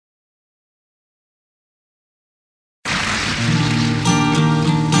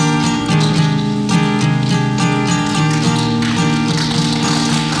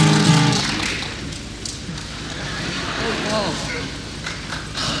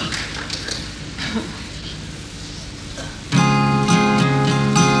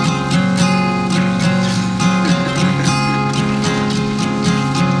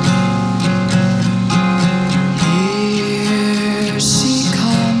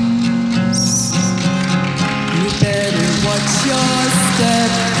your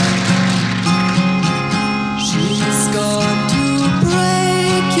step. She's gone to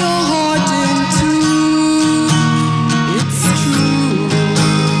break your heart in two. It's true.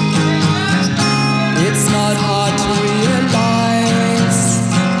 It's not hard to realize.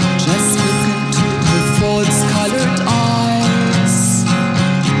 Just look into her false-colored eyes.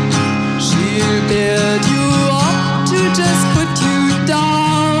 She'll build you up to just put you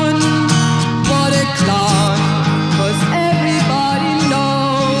down. What a clown, 'cause everybody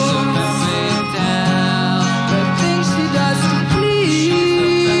knows the things she does to please.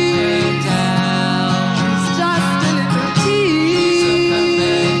 She's just a little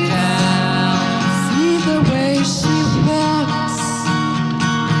tease. See the way she walks,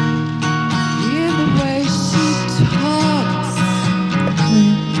 hear the way she talks.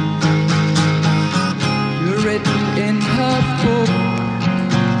 You're written in her book.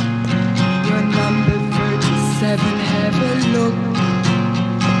 You're number 37, have a look.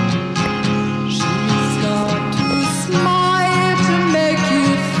 She's got to smile to make you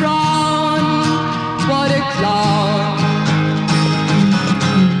frown. What a clown.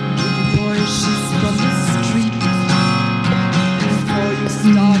 Boy, she's from the street. Before you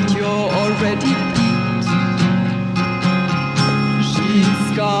start, you're already beat. She's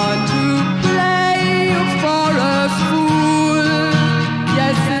gone to play you for a fool.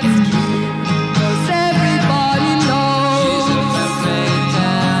 Yes, it's true, 'cause everybody knows the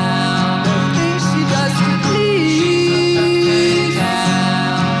things she does to please.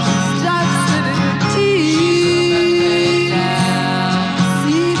 She's just a little tease.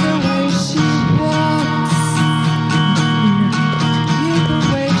 See the way she walks, hear the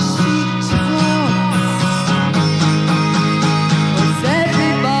way she talks. 'Cause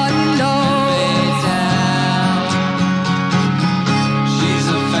everybody knows she's a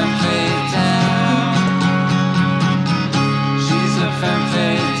femme fatale. She's a femme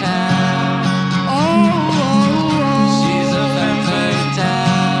fatale. She's a femme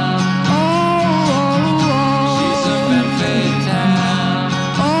fatale. She's a femme fatale.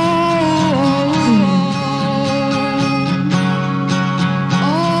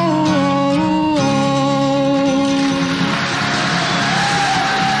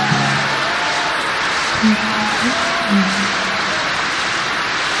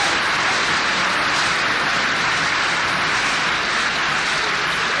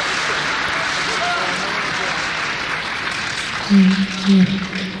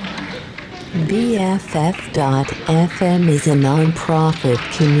 BFF.FM is a non-profit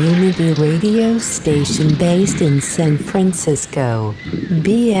community radio station based in San Francisco.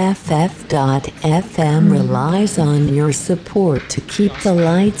 BFF.FM relies on your support to keep the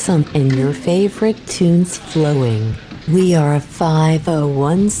lights on and your favorite tunes flowing. We are a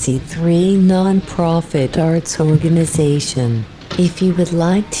 501c3 non-profit arts organization. If you would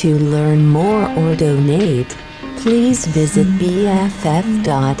like to learn more or donate, please visit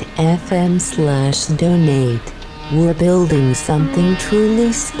bff.fm/donate. We're building something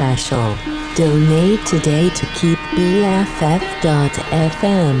truly special. Donate today to keep BFF.fm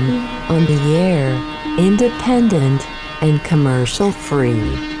on the air, independent, and commercial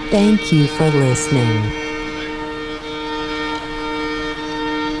free. Thank you for listening.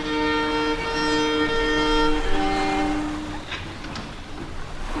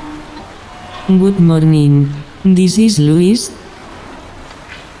 Good morning. This is Louise.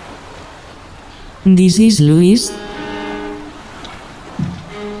 This is Louise.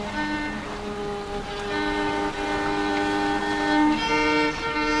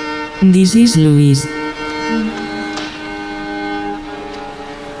 This is Louise.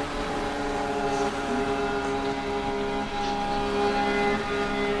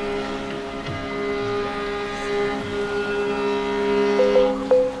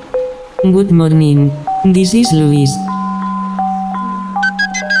 Good morning. This is Louise.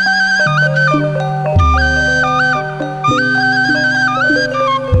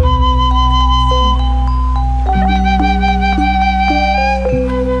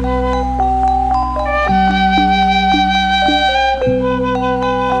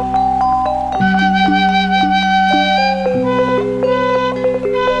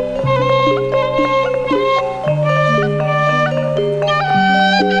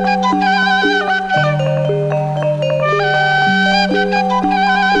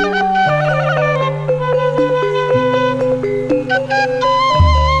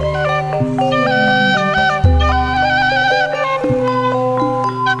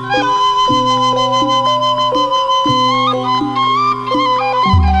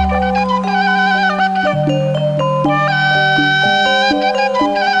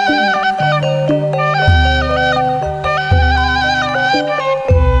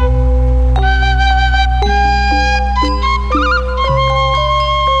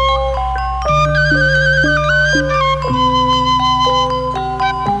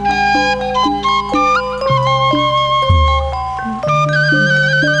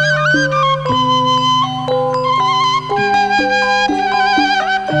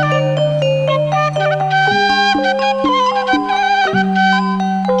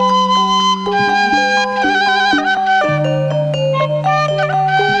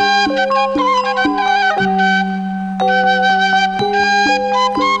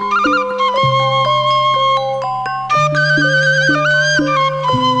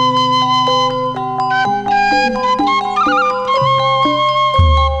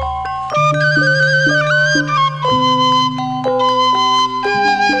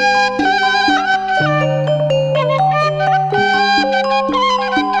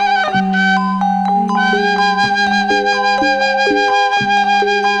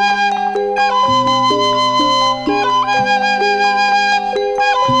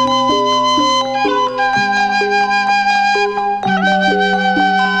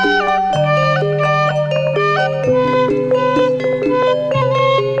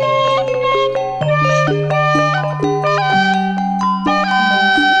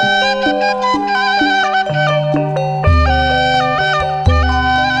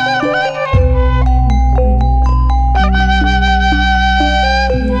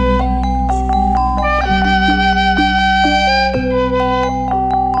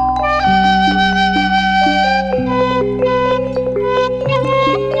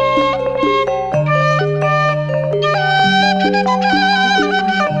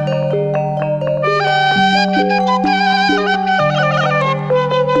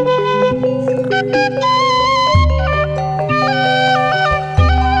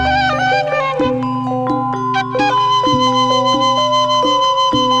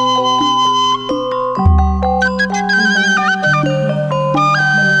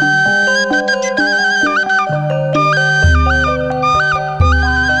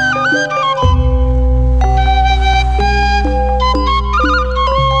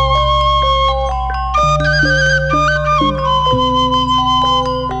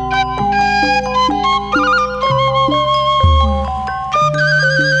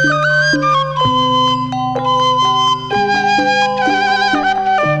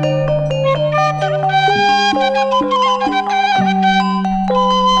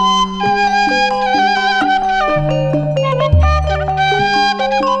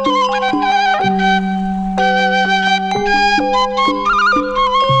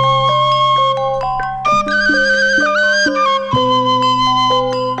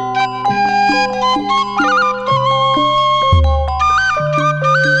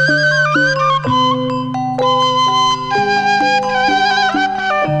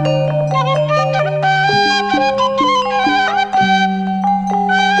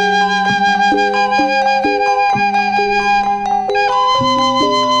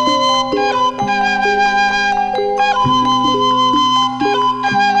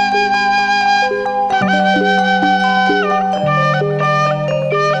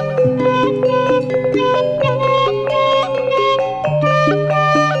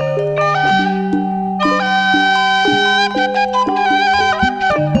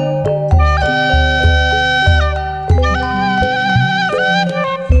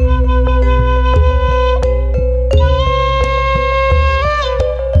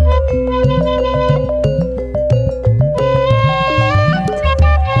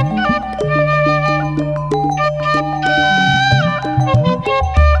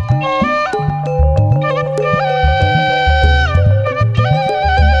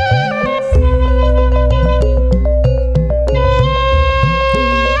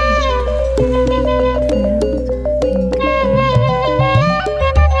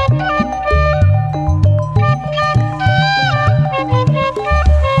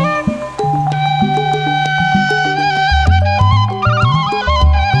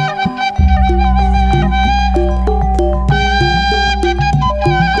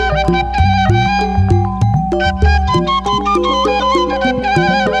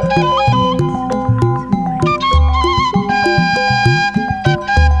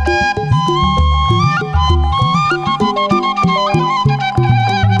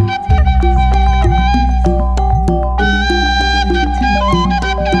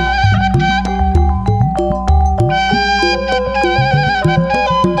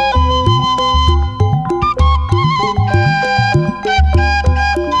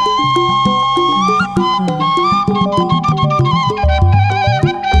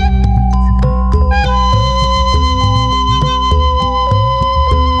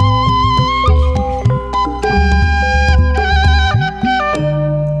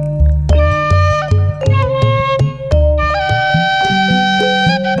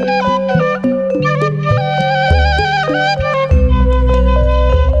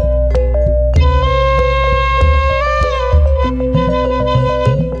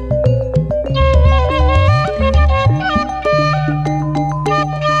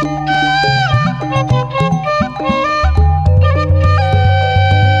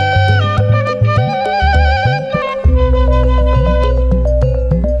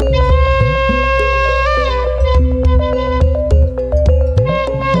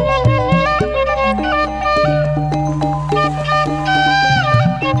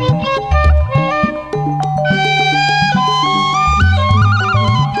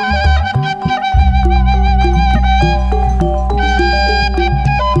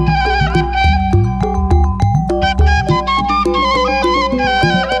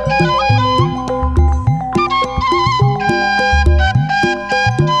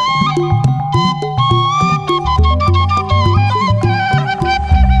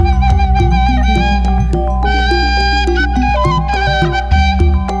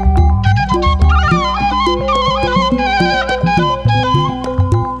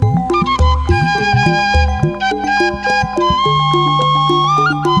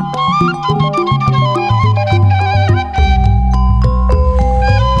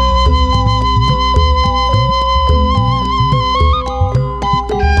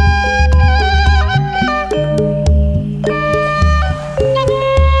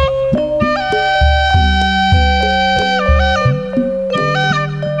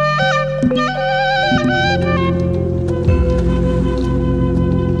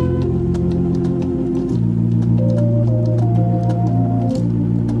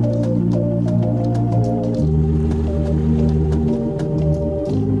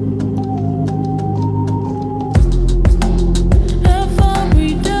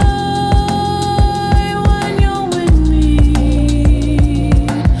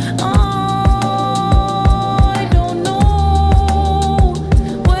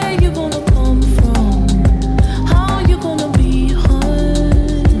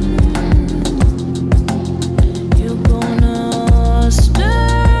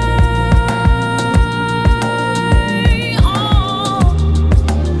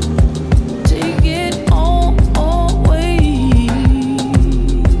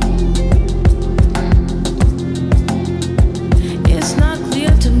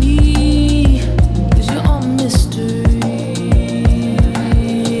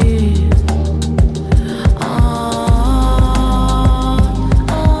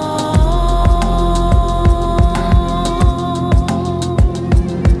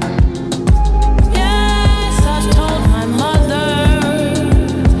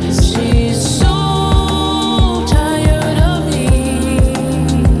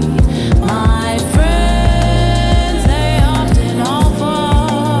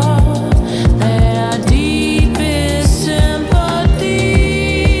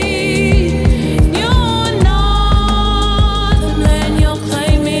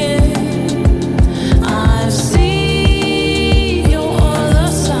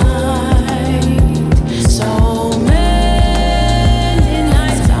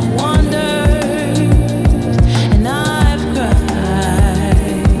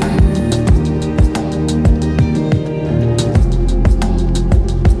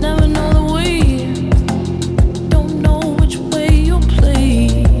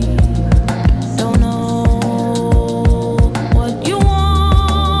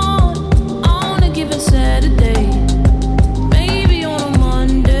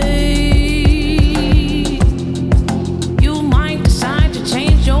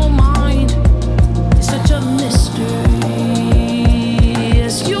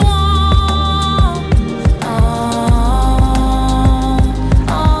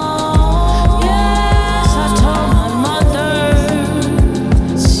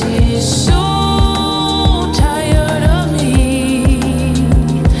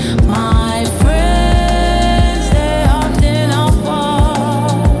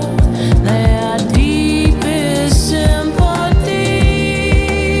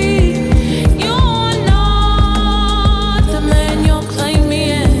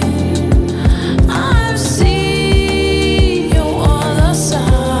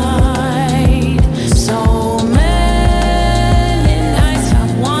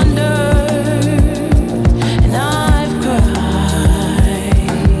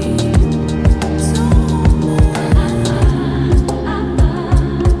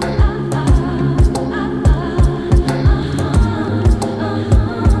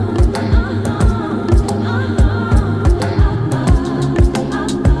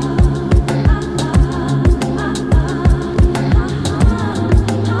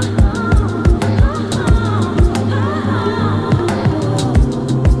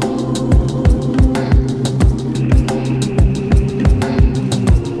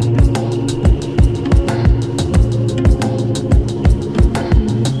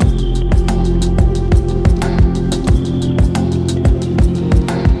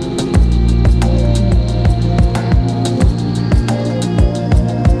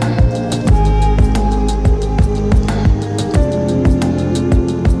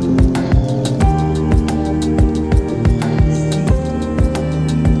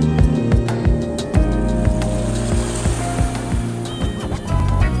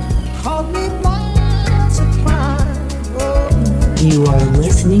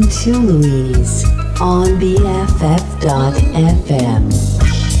 listening to Louise on BFF.fm.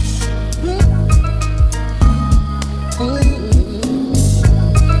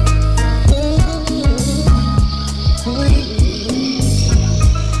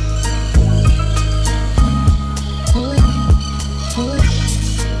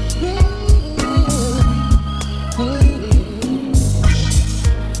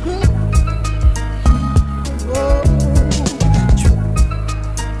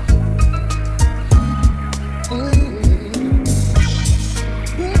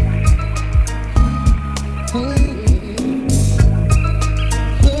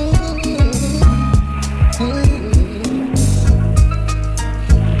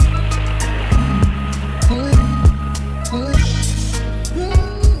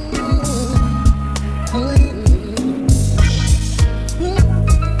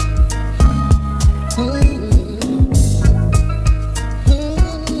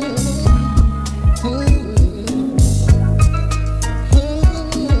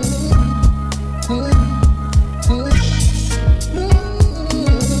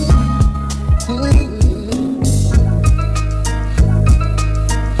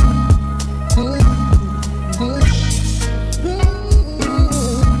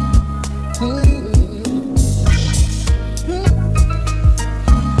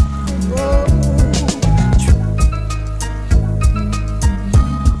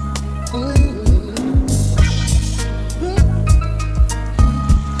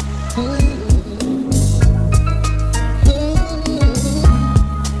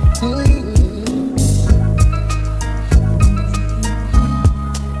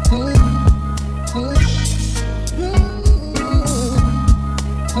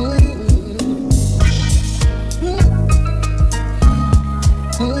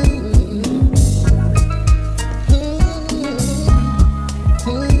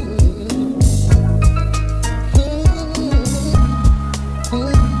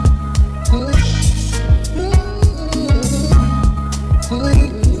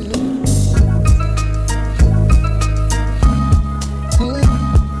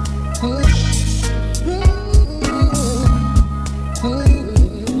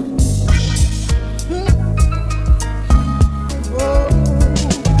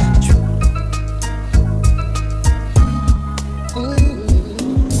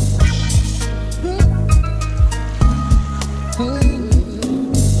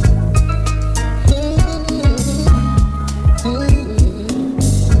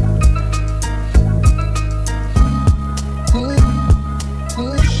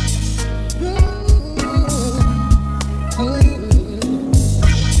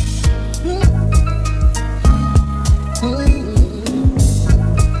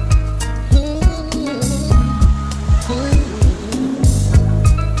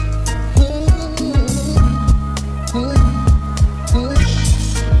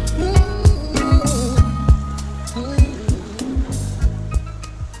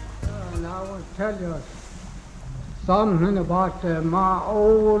 Something about my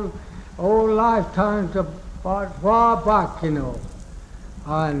old lifetimes about far back, you know.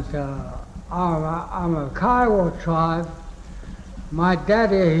 And I'm a Kiowa tribe. My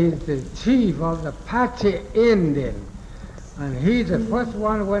daddy, he's the chief of the Apache Indian. And he's the first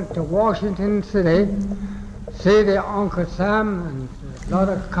one who went to Washington City, see the Uncle Sam, and a lot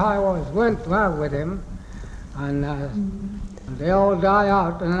of Kiowas went well with him. And they all die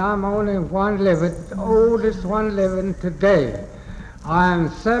out, and I'm only one living, the oldest one living today. I am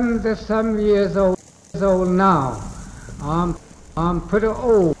 77 years old now. I'm pretty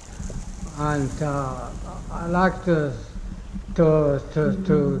old, and I like to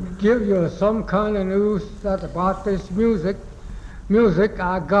give you some kind of news that about this music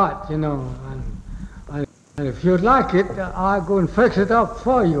I got, you know. And if you'd like it, I'll go and fix it up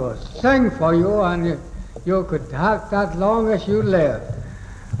for you, or sing for you, and you could have that long as you live.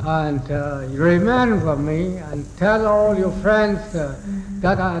 And remember me and tell all your friends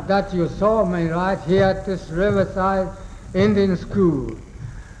that you saw me right here at this Riverside Indian School.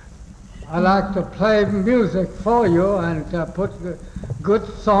 I like to play music for you and put good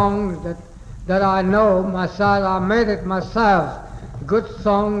songs that I know myself. I made it myself. Good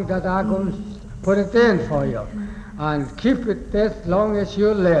song that I'm going to put it in for you and keep it as long as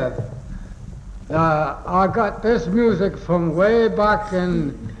you live. I got this music from way back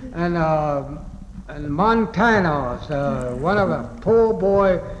in Montana. One of a poor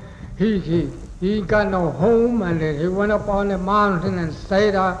boy, he got no home, and he went up on the mountain and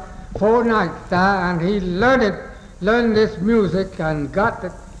stayed 4 nights there, and he learned this music and got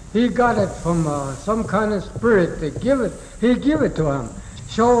it. He got it from some kind of spirit. He give it to him.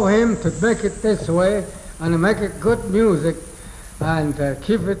 show him to make it this way and make it good music and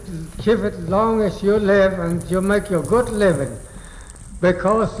keep it long as you live and you make your good living.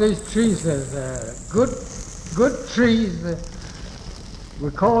 Because these trees are good trees.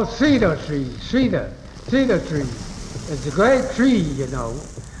 We call cedar trees, cedar trees. It's a great tree, you know.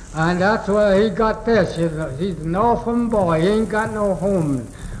 And that's where he got this. You know. He's an orphan boy. He ain't got no home.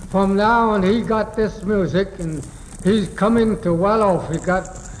 From now on, he got this music, and he's coming to well off. He got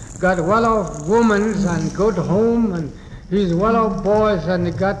well off women and good home, and he's well off boys, and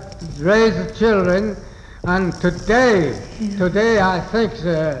he got raised children. And today I think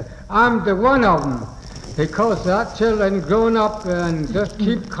I'm the one of them, because that children grown up and just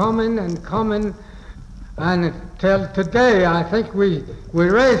keep coming and coming, and till today I think we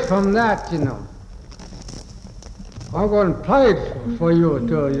raised from that, you know. I'm going to play it for you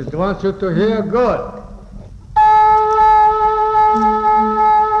too. I want you to hear good.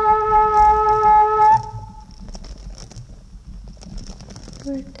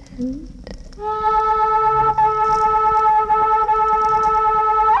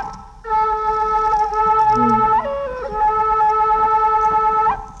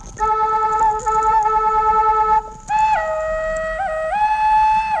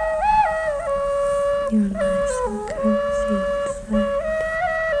 You're nice and cozy inside.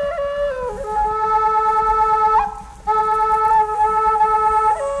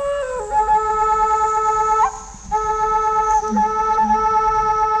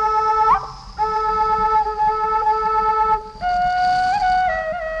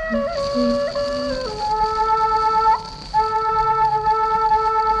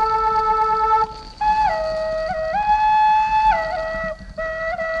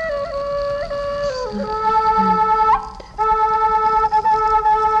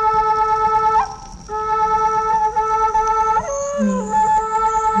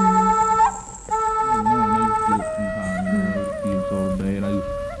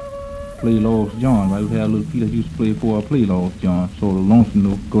 Play Lost John, right? We had a little kid that used to play for a play Lost John, so the lonesome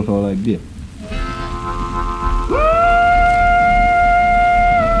note goes all like this.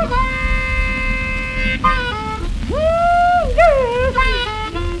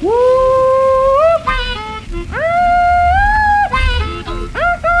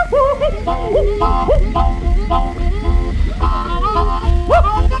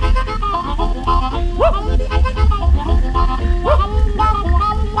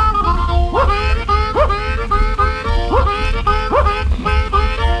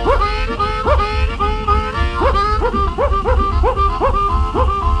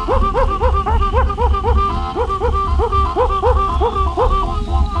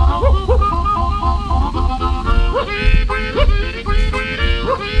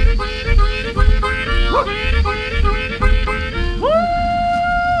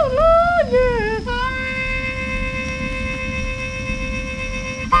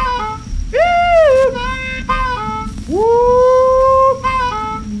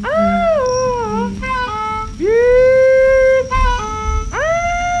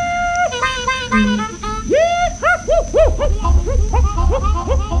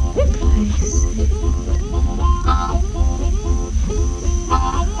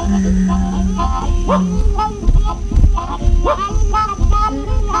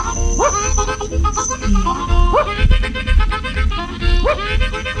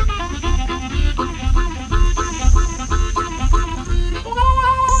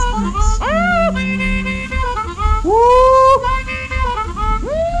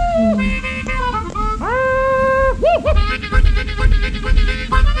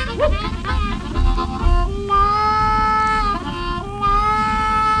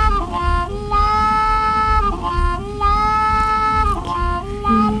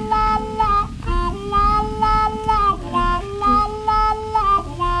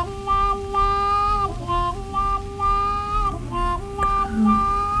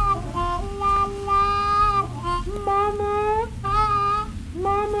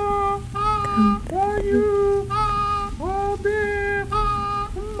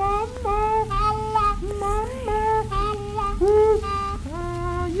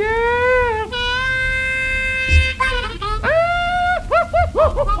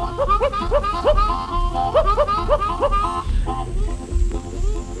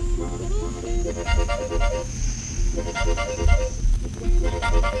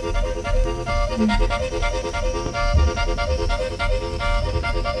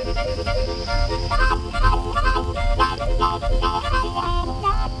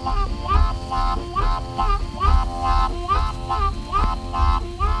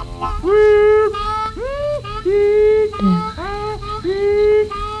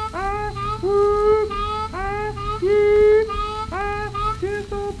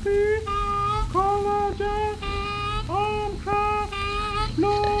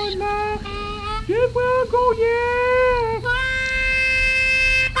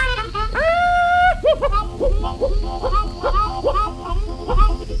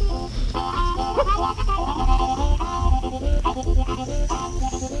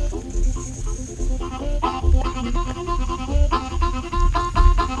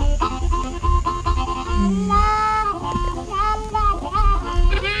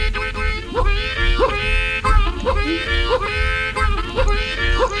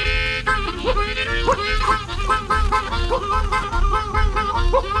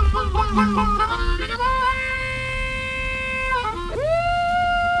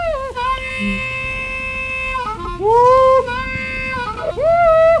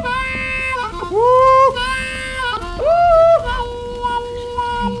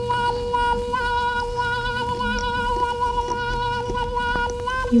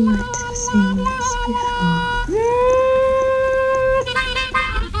 You might have seen this before.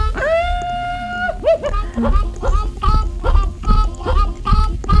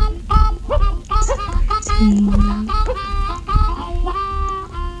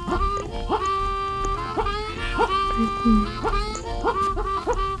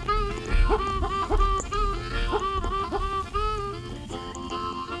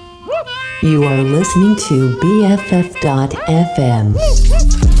 You are listening to BFF.FM.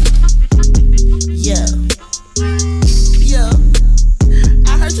 Yeah. Yeah.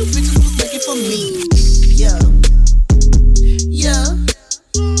 I heard you bitches was looking for me. Yeah. Yeah.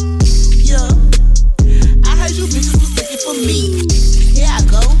 Yeah. I heard you bitches was looking for me. Here I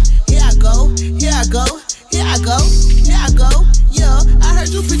go. Here I go. Here I go. Here I go. Here I go. Yeah. I heard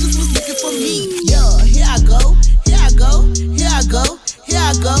you bitches was looking for me. Yeah. Here I go. Here I go. Here I go. Here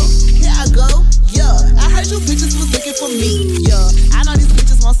I go. Here I go. Yeah. I heard you bitches was looking for me. Yeah. I know these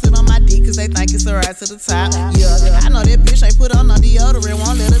bitches won't sit on my dick cause they think it's a ride to the top. Yeah. I know that bitch ain't put on no deodorant,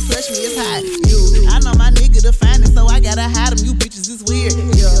 won't let her touch me, it's hot. You. I know my nigga define it, so I gotta hide them. You bitches is weird.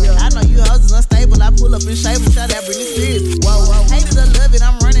 Yeah. I know you hoes is unstable. I pull up and shave them, shout out Britney Spears. Whoa. Hate it or love it,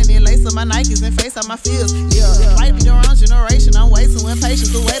 I'm running in lace on my Nikes and face on my feels. Yeah. Might be the wrong generation, I'm way too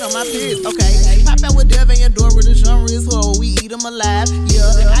impatient to wait on my peers. Okay. Pop out with Dev and Dora, the genre is horror, we eat them alive.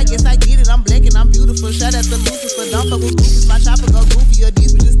 Yeah. I guess I get it, I'm black and I'm beautiful. Shout out to Lucifer, don't fuck with goofies. My chopper go goofy,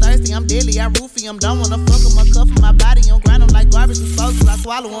 these bitches thirsty, I'm deadly, I roofie them. Don't wanna fuck them, I cuff them, my body, I'm grind them like garbage disposals, I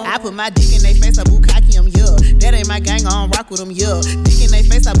swallow them. I put my dick in they face, I bukkake them, yeah. That ain't my gang, I don't rock with them, yeah. Dick in they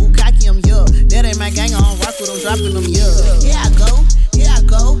face, I bukkake them, yeah. That ain't my gang, I don't rock with them, dropping them, yeah. Here I go, here I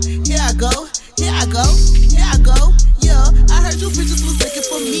go, here I go, here I go, here I go, yeah. I heard you bitches was looking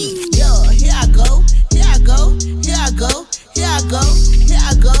for me, yeah. Here I go, here I go, here I go, here I go, here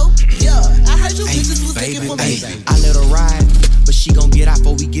I go, yeah. I heard you bitches was looking for me. I let her ride, but she gon' get out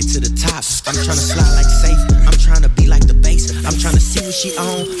before we get to the top. I'm tryna slide like safe, I'm tryna be like the bass. I'm tryna see what she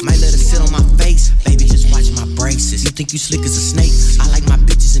on, might let her sit on my face. Baby, just watch my braces. You think you slick as a snake? I like my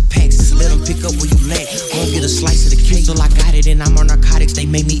bitches in packs. Let them pick up where you lack. Gon' get a slice of the cake. So I got it and I'm on narcotics. They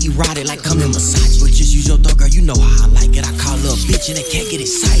make me erotic like come and massage. But just use your thought, girl, you know how I like it. I call her a bitch and they can't get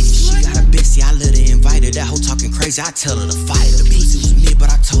excited. She got a bestie, I let her invite her. That hoe talking crazy, I tell her to fight her. The pussy was mid, but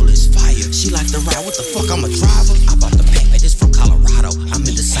I told her it's fire. She like to ride, what the fuck, I'm a driver. I bought the pack, this from Colorado. I'm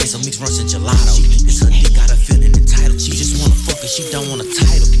indecisive, mixed runs and gelato. She think it's her dick, got her feeling entitled. She just wanna fuck her, she don't want a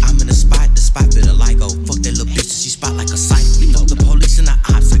title. I'm in the spot bit of Ligo. Fuck that little bitch, she spot like a cycle. Fuck the police and the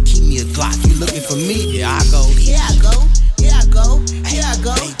ops, I keep me a Glock. You looking for me? Here I go. Here I go, here I go, here I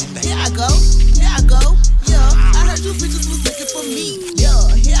go, here I go, here I go, yeah. I heard you bitches was looking for me, yeah.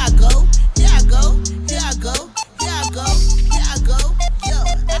 Here I go, here I go, here I go, here I go, here I go, yeah.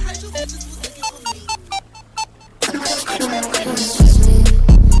 I heard you bitches was looking for me.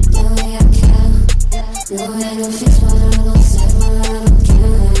 No way I don't fix what I don't say, what I don't care.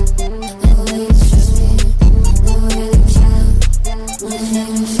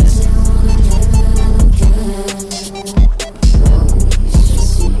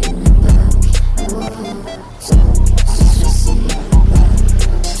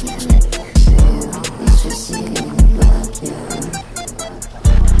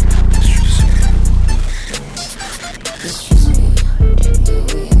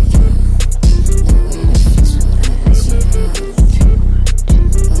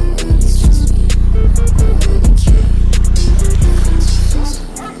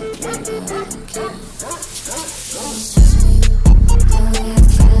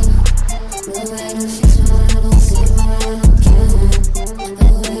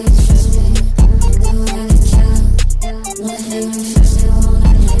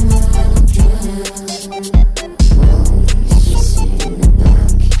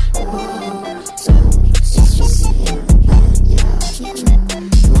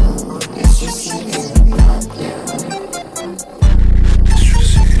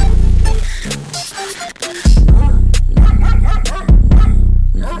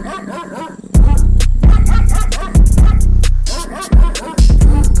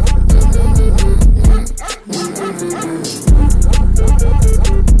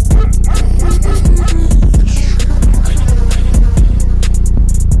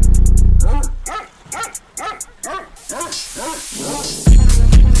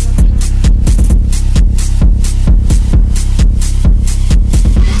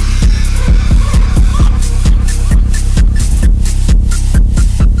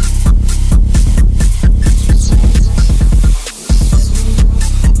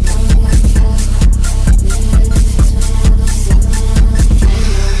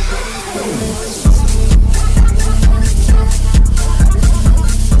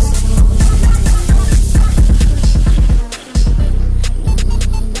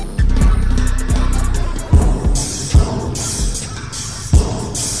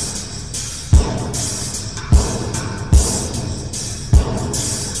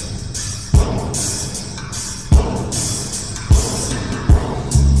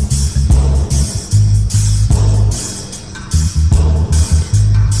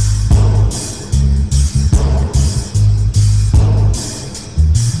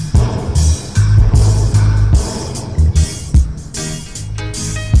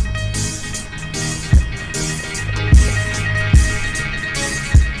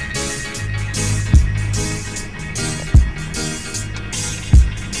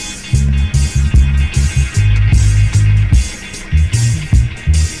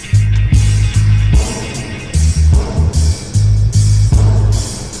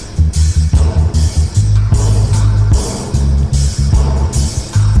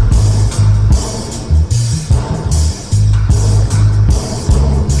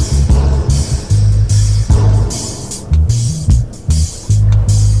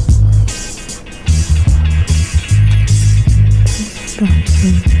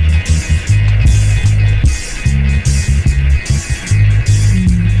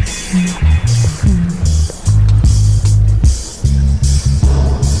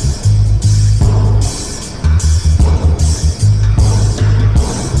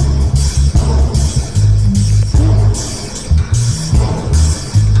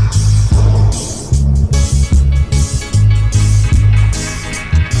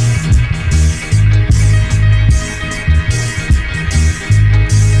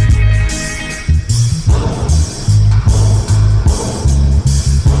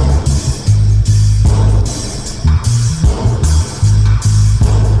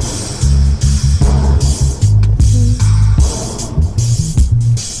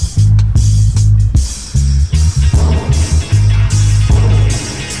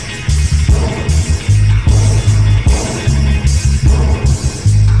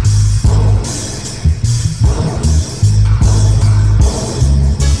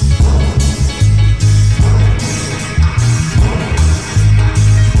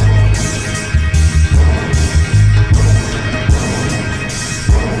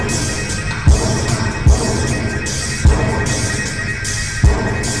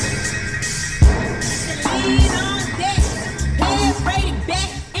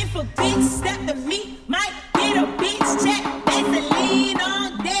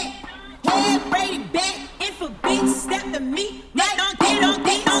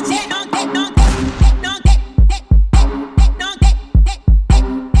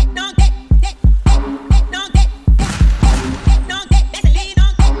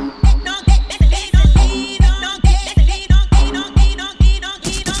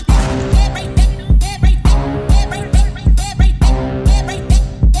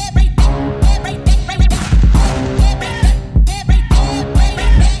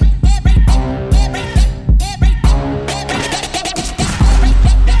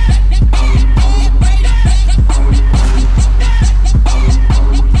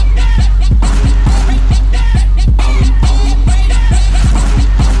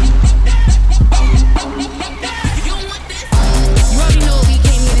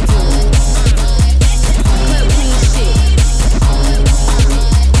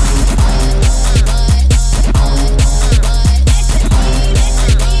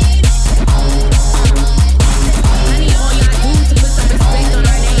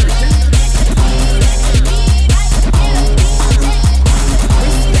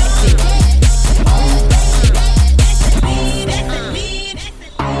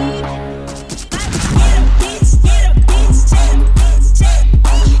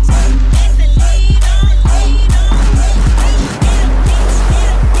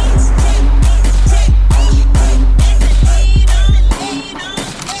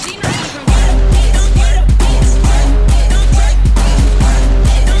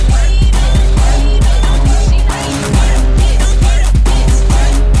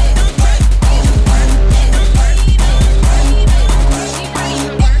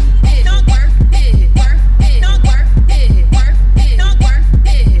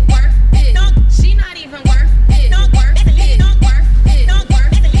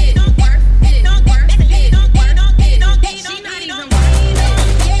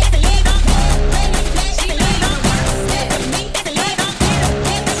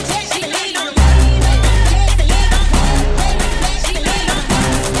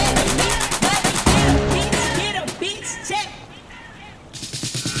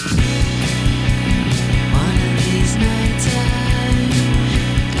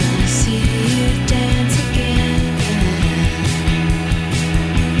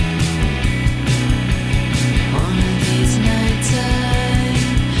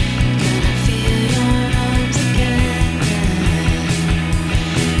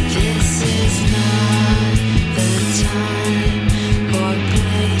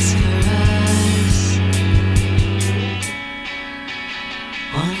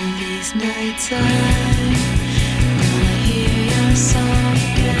 of these nights I'm gonna hear your song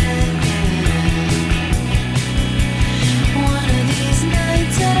again. One of these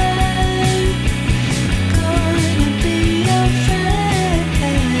nights I'm gonna be your friend.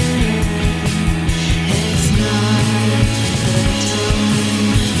 It's not the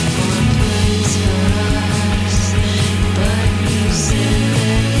time or place for us, but you said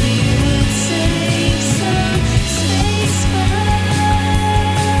that you would save some space for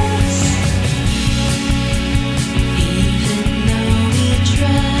us. Even though we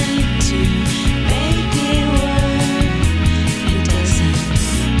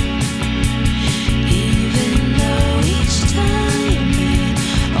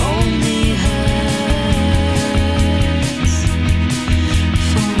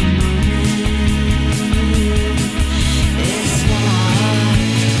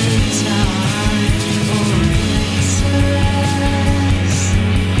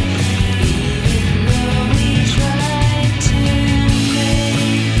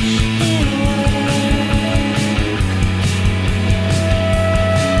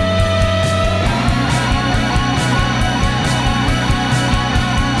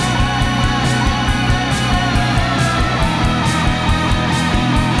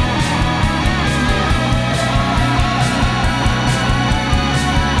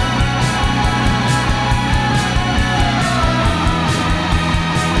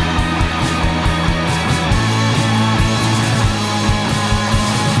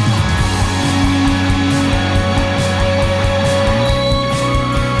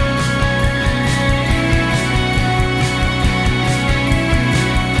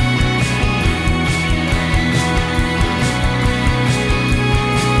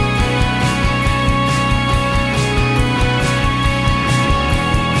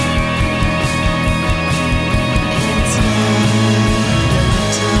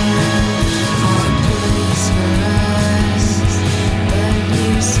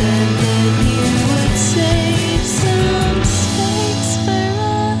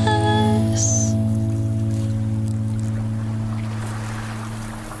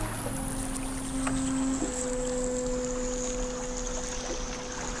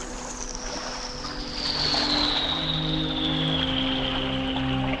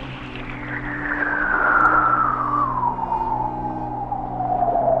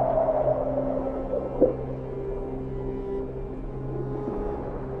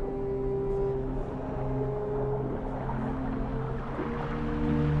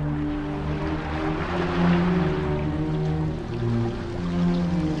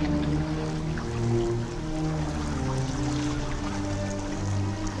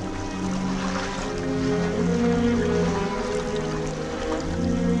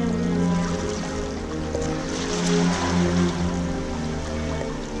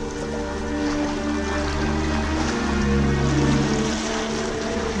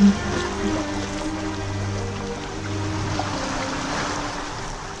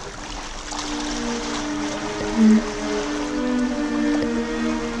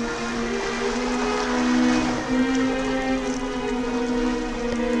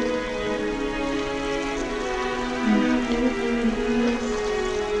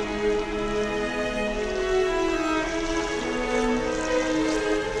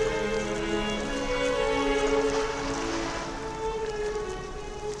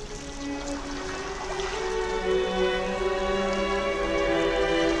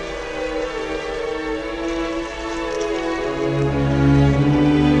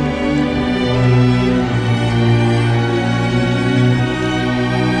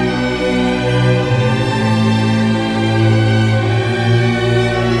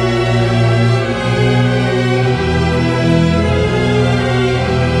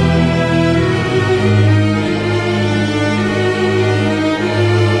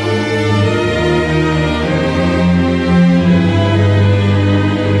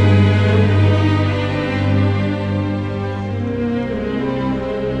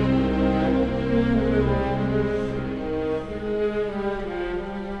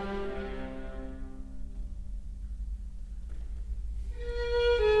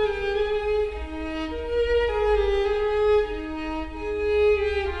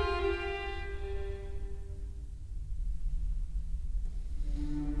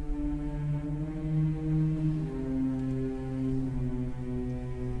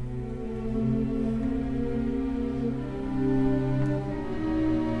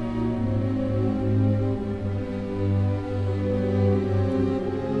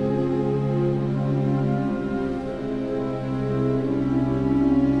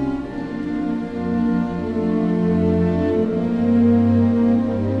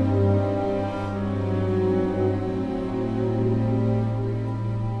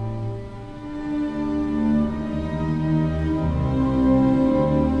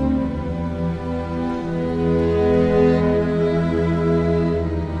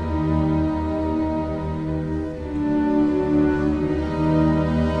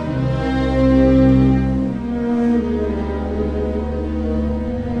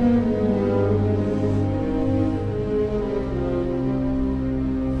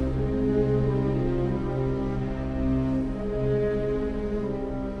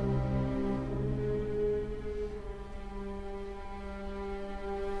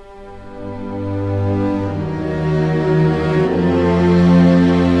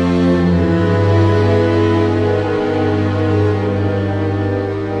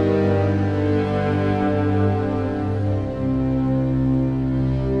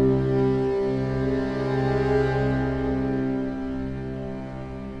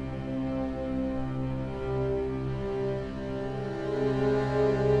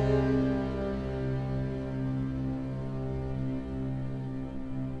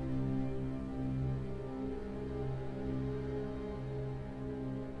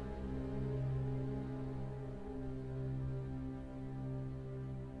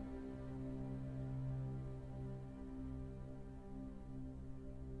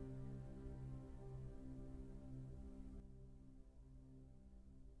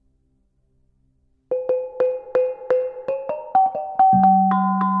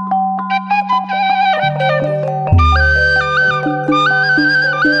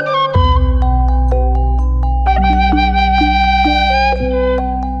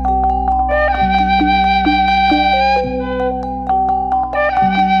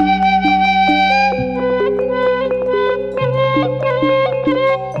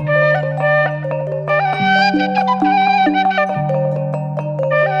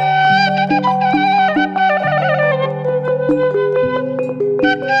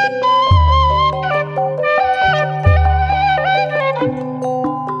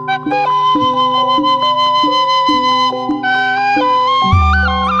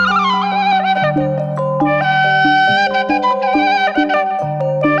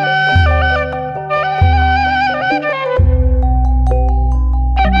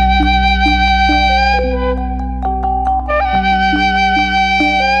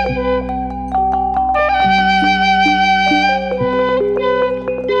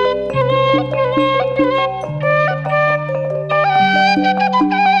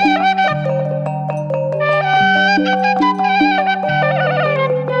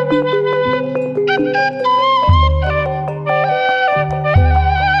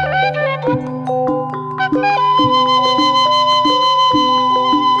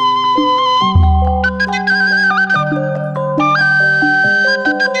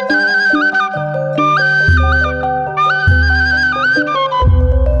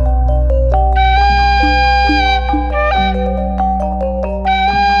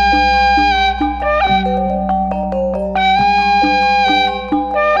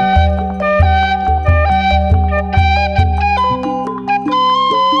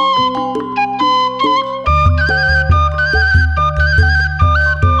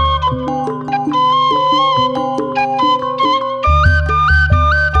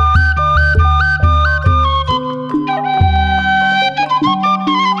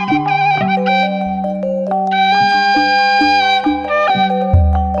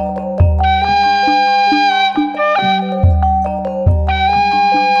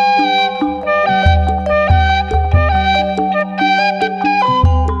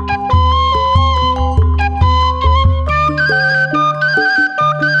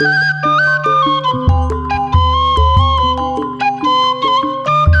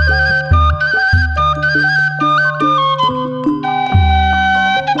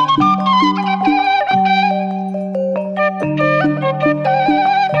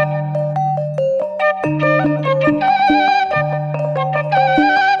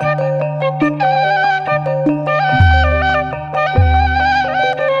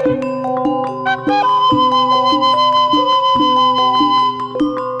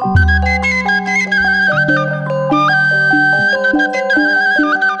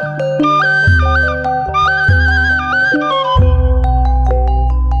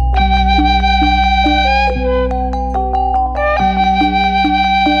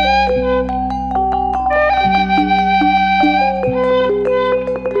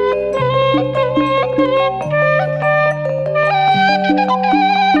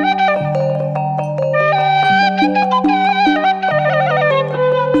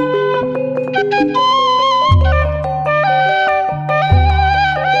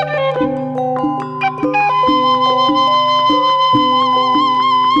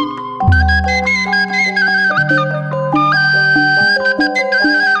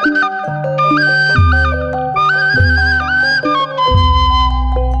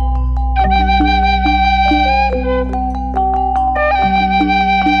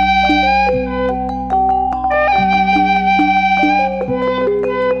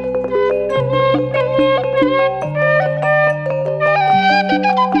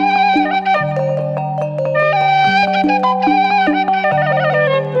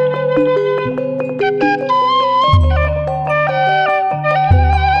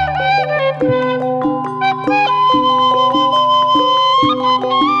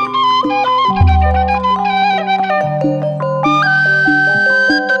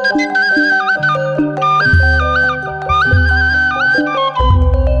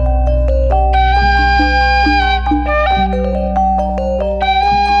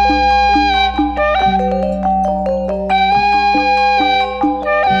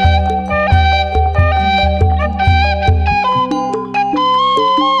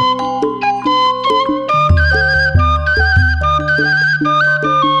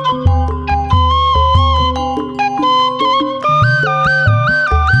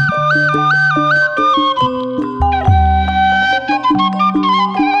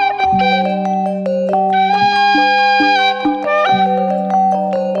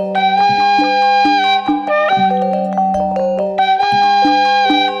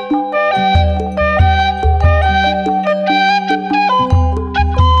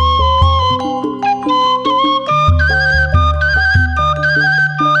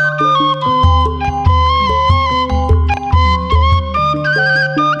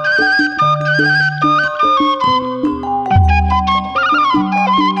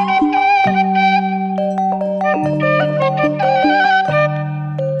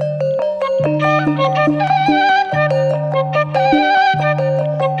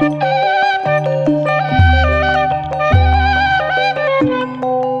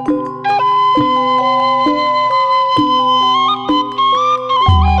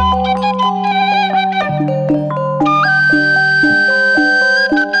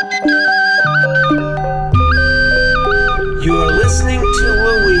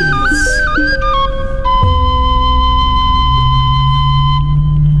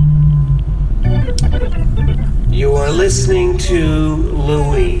listening to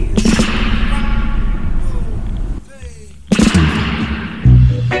Louise.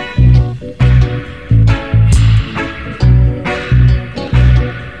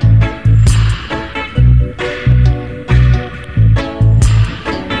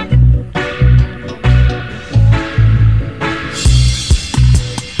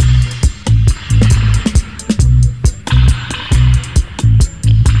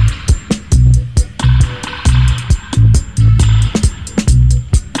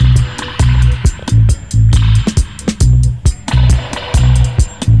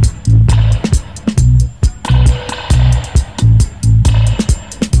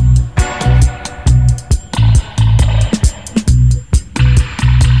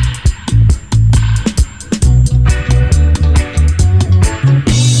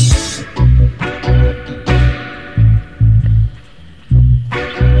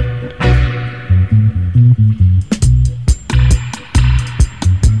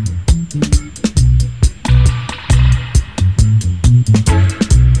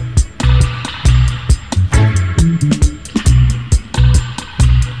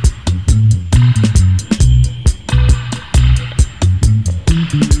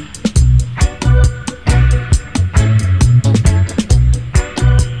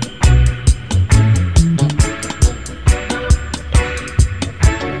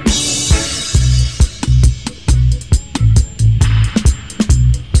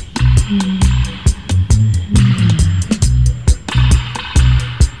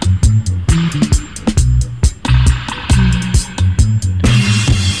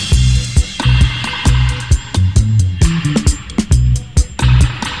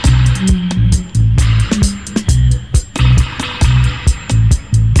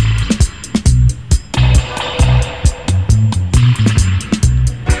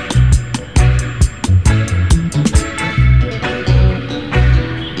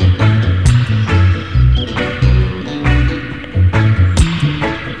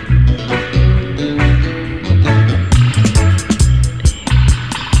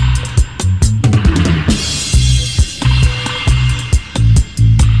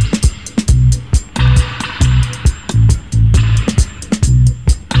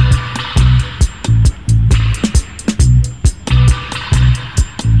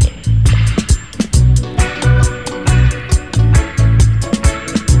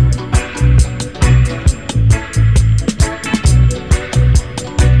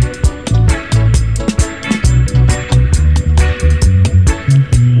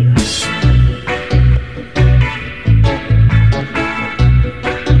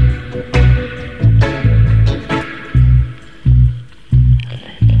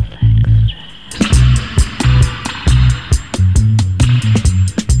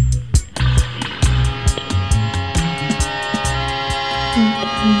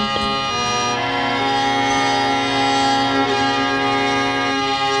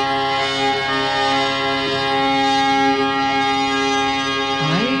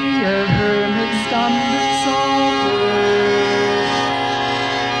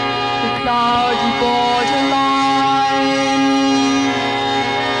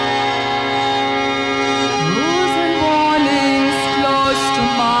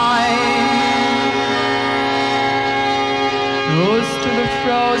 close to the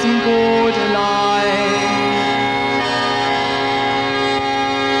frozen borderline.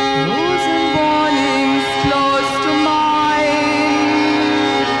 Frozen warnings close to mine,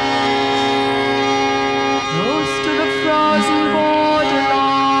 close to the frozen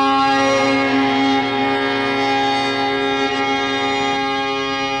borderline.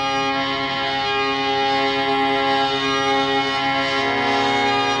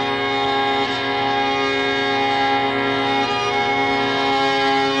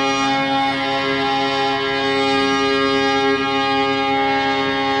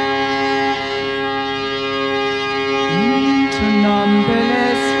 Into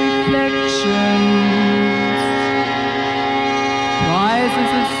numberless reflections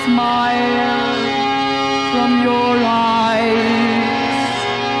rises a smile from your eyes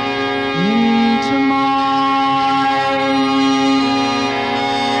into mine.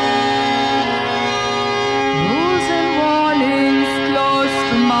 Frozen warnings close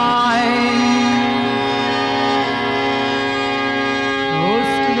to mine,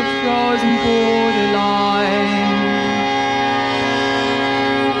 close to the frozen borderline.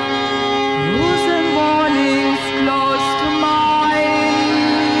 Frozen warnings close to mine,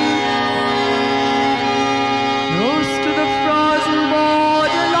 close to the frozen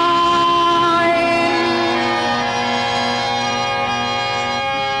borderline.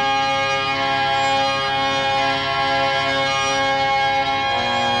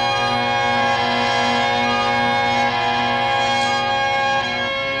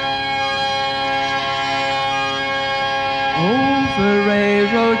 Over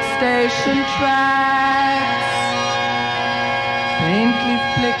railroad station tracks faintly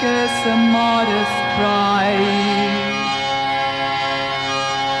flickers a modest cry.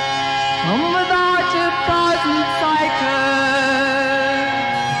 Come without a thousand psychics,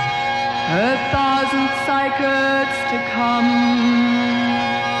 a thousand psychics to come,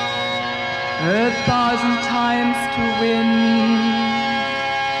 a thousand times to win,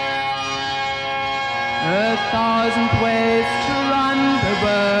 a thousand ways to run the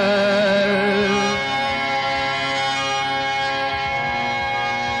world.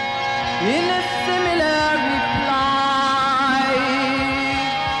 In a similar reply,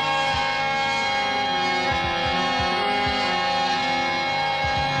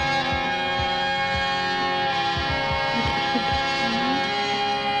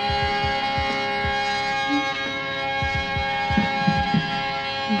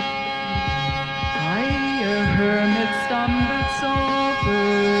 a hermit stumbles over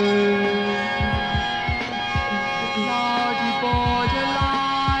the cloudy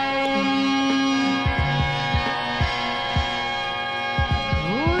borderline.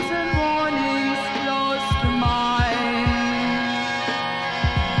 Frozen warnings close to mine,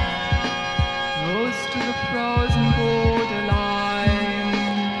 close to the frozen borderline.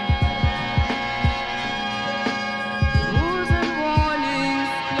 Frozen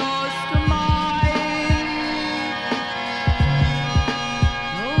warnings close to mine,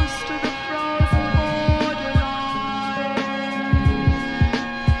 close to the frozen borderline.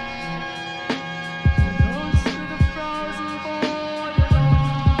 Close to the frozen borderline. Close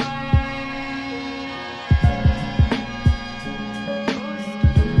to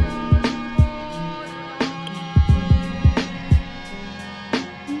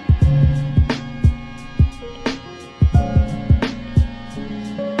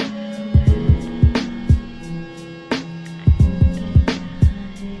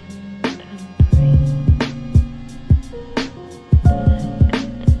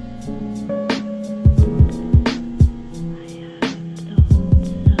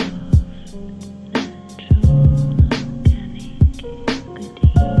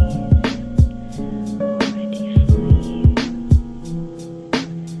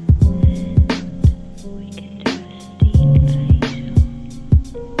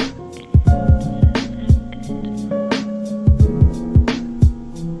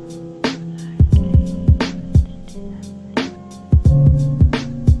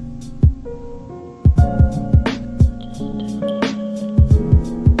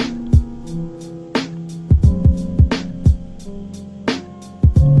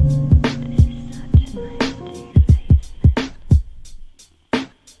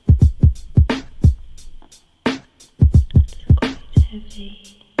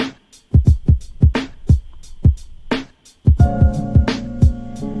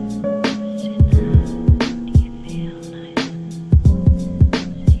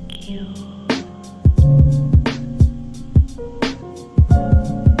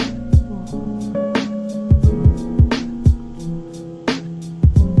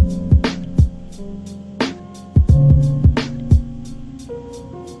frozen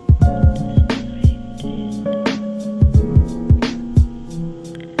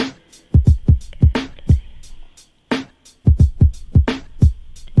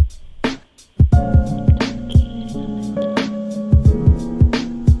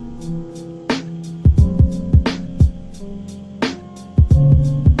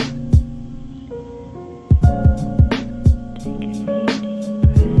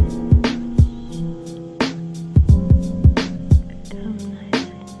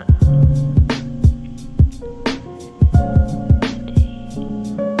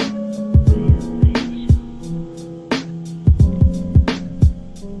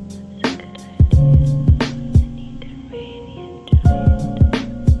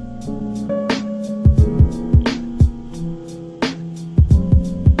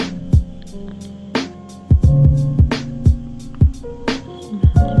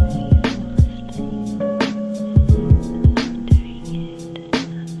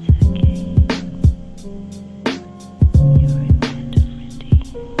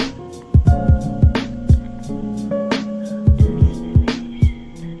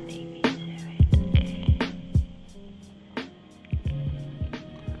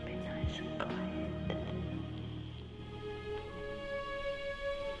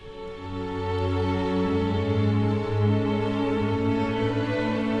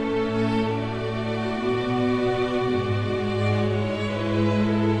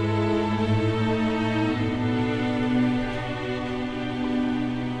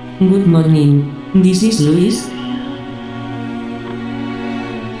Good morning. This is Louise.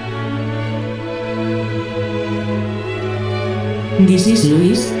 This is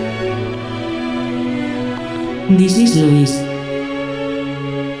Louise. This is Louise.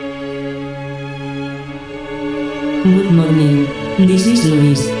 Good morning. This is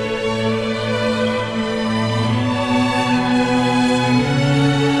Louise.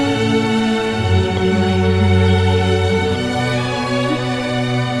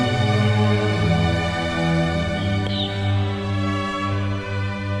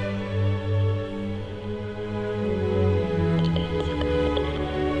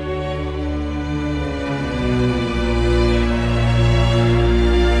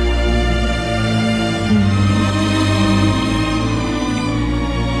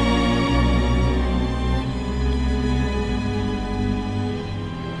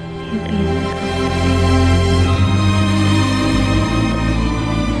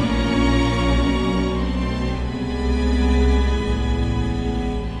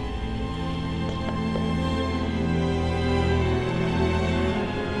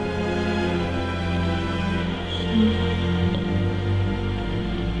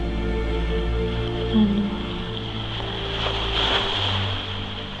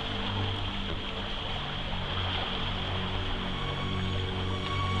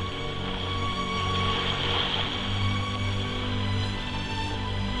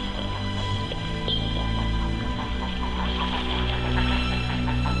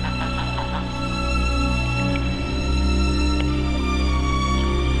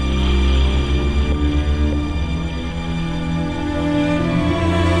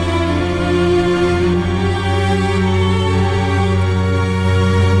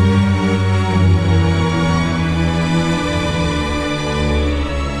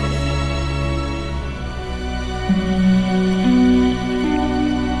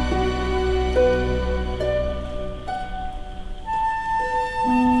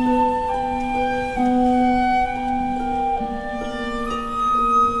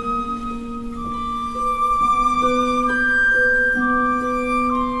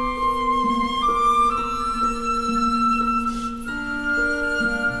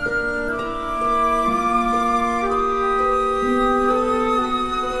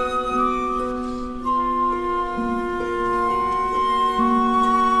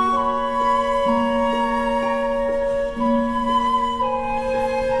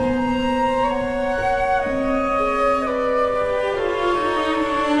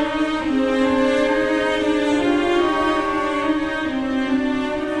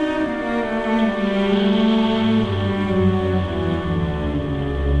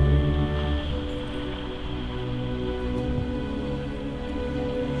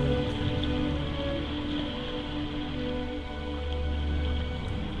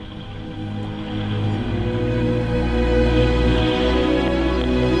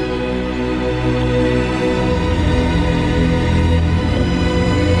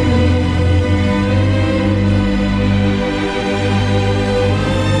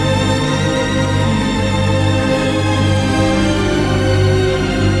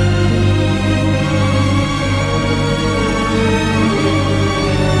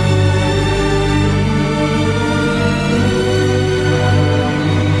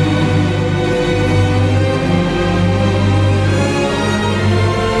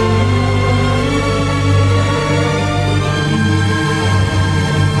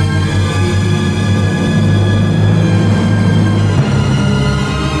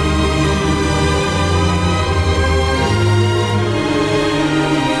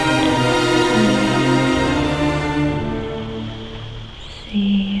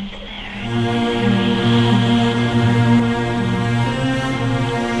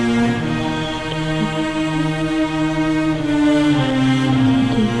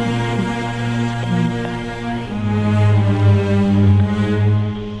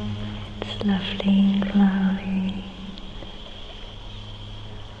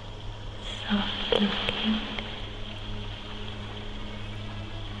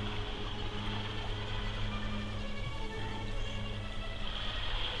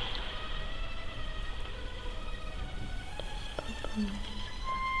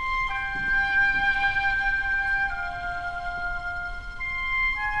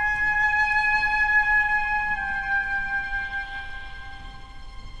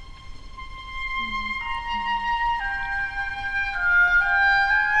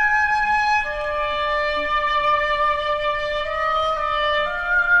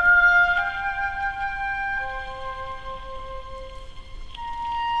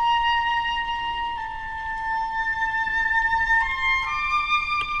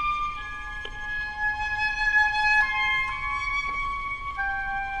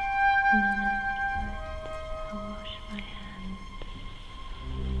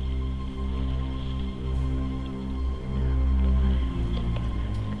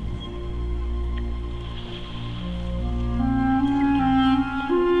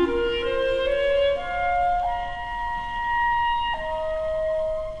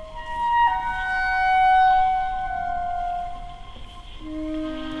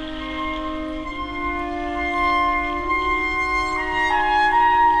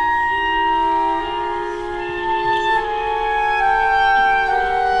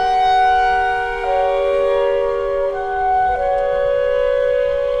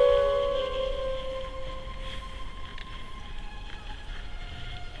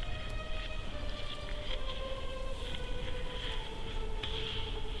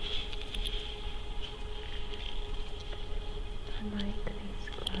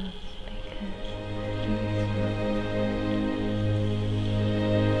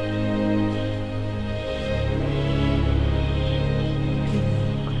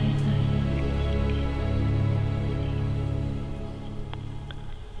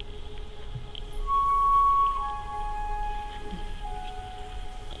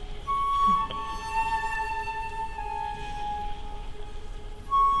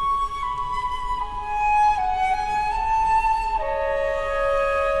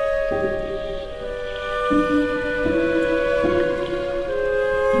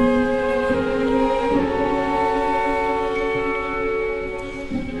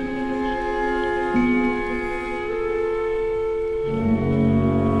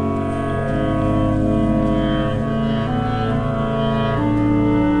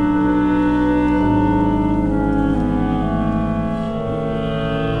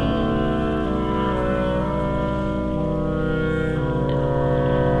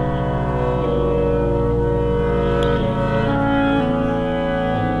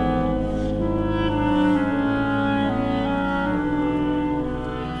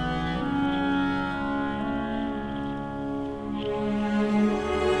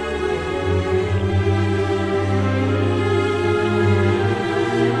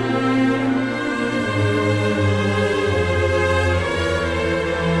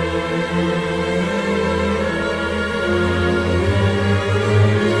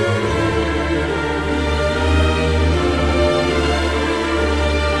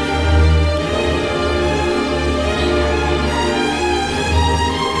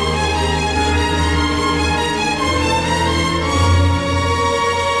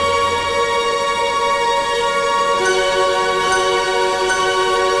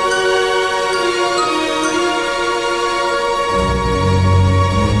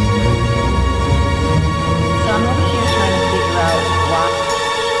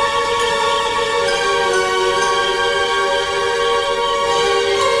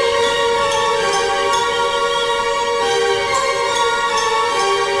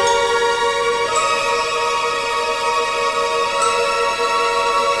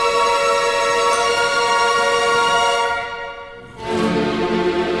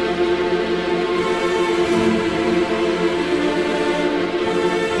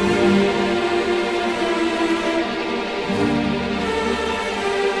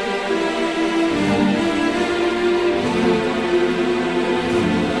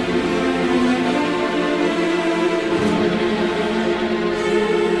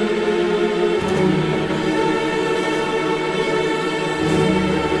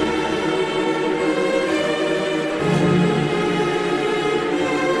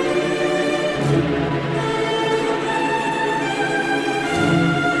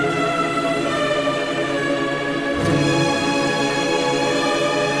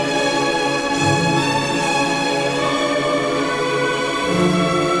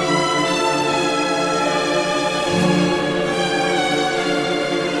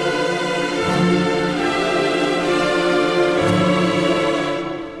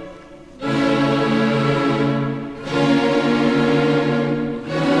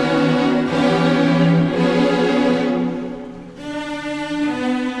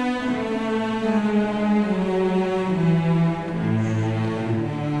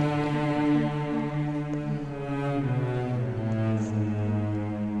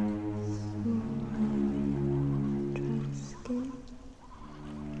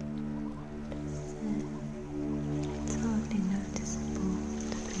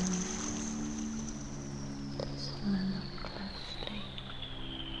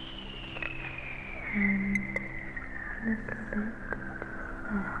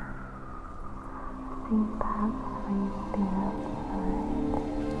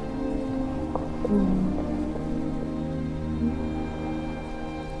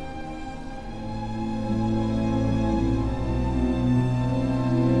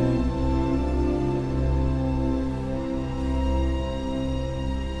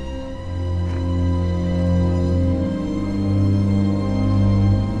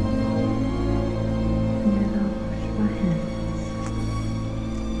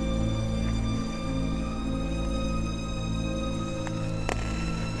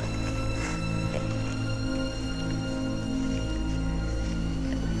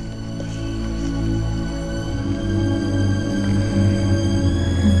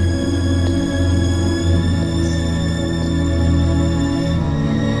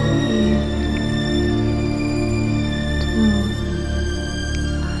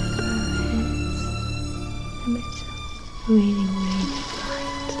 really, really light.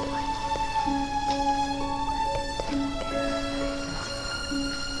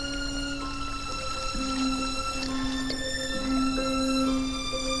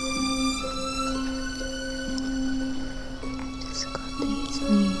 Just got these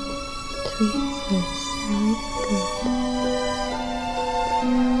new tweezers, really good.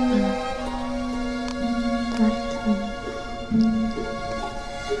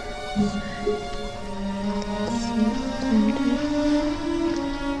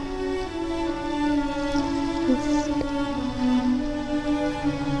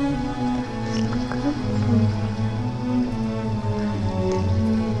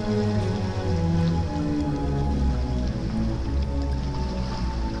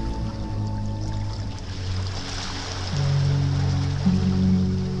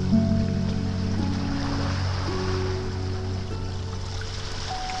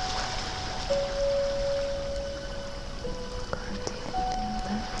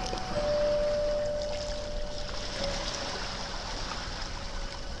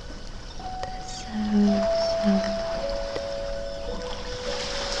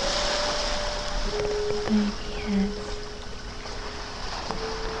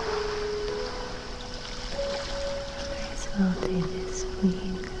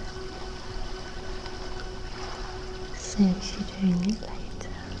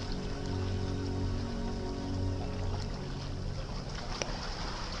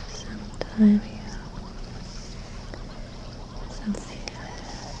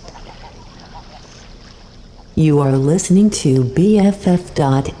 You are listening to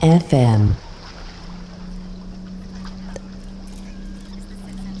BFF.FM.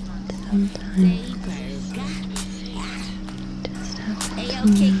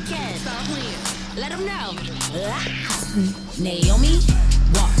 Let them know. Naomi,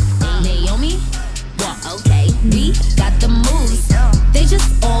 walk. Naomi, walk. Okay, we got the moves. They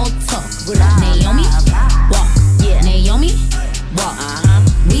just all talk. Naomi, walk. Naomi, walk.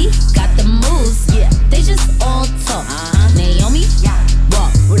 We got the moves. They just all talk. Naomi,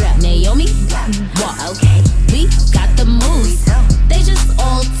 walk. Naomi, walk. Okay, we got the moves. They just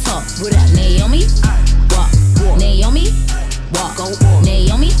all talk. Naomi, walk. Naomi, walk.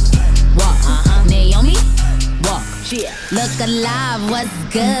 Naomi, walk. Naomi, walk. Look alive,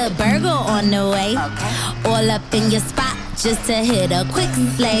 what's good? Burger on the way. All up in your spot just to hit a quick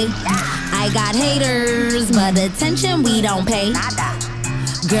slay. I got haters, but attention we don't pay.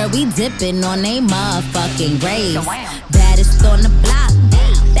 Girl, we dipping on they motherfucking graves. Baddest on the block,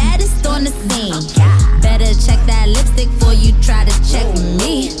 baddest on the scene. Better check that lipstick before you try to check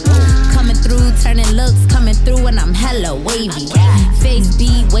me. Coming through, turning looks, coming through, and I'm hella wavy. Face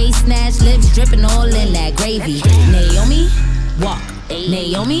beat, waist snatch, lips dripping all in that gravy. Naomi, walk.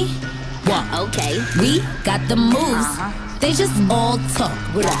 Naomi, walk. Okay, we got the moves. They just all talk.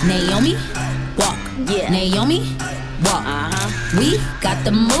 Naomi, walk. Naomi, walk. We got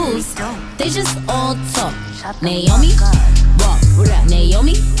the moves. They just all talk. Naomi, walk.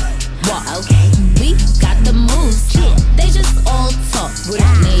 Naomi, walk. Okay, we got the moves. They just all talk.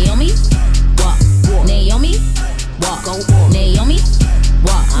 Naomi, walk. Naomi, walk. Naomi,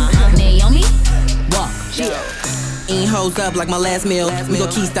 walk. Naomi, walk. Eating hoes up like my last meal. We gon'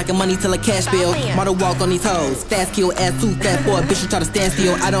 keep stacking money till a cash bill. Model walk on these hoes. Fast kill, ass too fat for a bitch who try to stand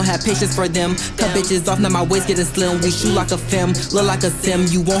still. I don't have patience for them. Cut bitches off, now my waist getting slim. We shoot like a film, look like a sim.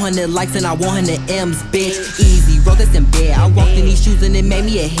 You want 100 likes and I want 100 M's, bitch. Easy, roll this in bed. I walked in these shoes and it made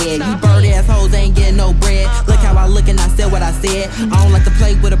me a head. You bird ass hoes ain't getting no bread. Look how I look and I said what I said. I don't like to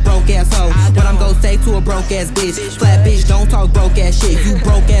play with a broke ass hoe. What I'm gon' say to a broke ass bitch. Flat bitch, don't talk broke ass shit. You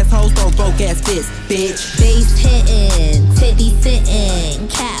broke ass hoes, throw broke ass fists, bitch. Bass hitting, titty sitting,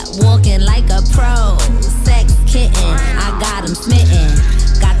 cat walking like a pro, sex kitten. I got 'em smitten,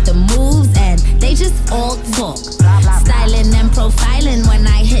 got the moves and they just all talk. Styling and profiling when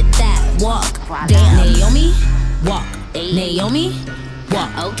I hit that walk. Damn, Naomi, walk. Naomi, walk.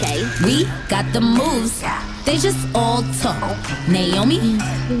 Okay, we got the moves. They just all talk. Naomi,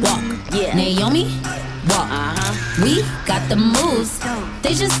 walk. Naomi, walk. We got the moves.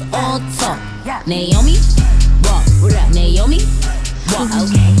 They just all talk. Naomi, walk. Naomi, walk.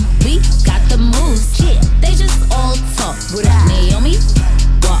 Okay, we got the moves. They just all talk. Naomi,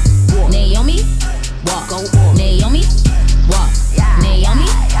 walk. Naomi, walk. Naomi, walk. Naomi,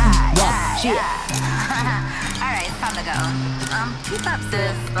 walk. Alright, it's time to go. What's up,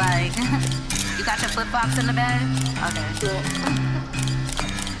 sis? Like, you got your flip flops in the bag? Okay.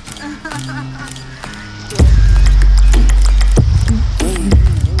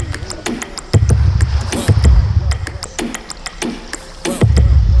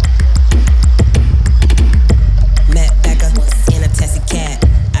 Matt back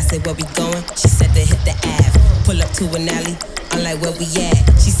said, where we going? She said to hit the Ave. Pull up to an alley. I'm like, where we at?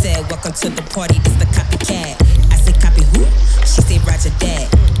 She said, welcome to the party, this the copycat. I said, copy who? She said, Roger that.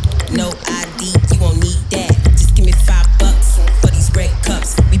 No ID, you won't need that. Just give me $5 for these red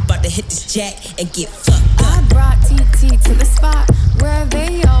cups. We bout to hit this jack and get fucked up. I brought TT to the spot where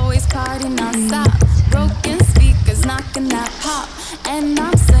they always party non-stop. Broken speakers knocking that pop, and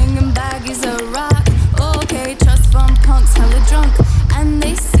I'm singing baggies of rock. Okay, trust fund punks hella drunk, and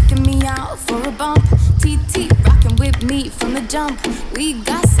they seeking me out for a bump. TT rocking with me from the jump. We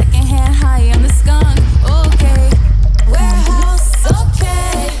got secondhand high on the skunk. Okay, warehouse,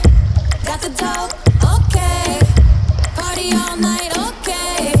 okay. Got the dope, okay. Party all night,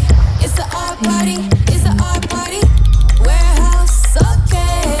 okay. It's a art party, it's a art party. Warehouse,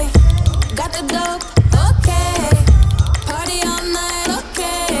 okay. Got the dope, okay. Party all night,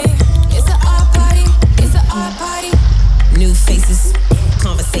 okay. It's a art party, it's a art party. New faces,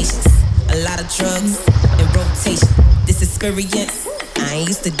 conversations, a lot of drugs in rotation. This experience, I ain't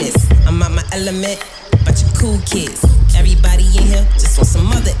used to this. I'm out my element, bunch of cool kids. Everybody in here just on some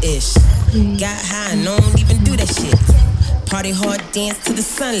other ish. Got high and don't even do that shit. Party hard, dance to the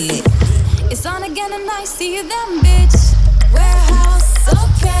sunlit. It's on again and I see you then, bitch. Warehouse,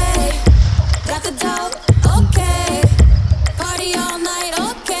 okay. Got the dope, okay. Party all night,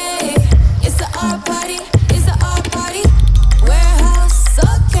 okay. It's a art party, it's a art party. Warehouse,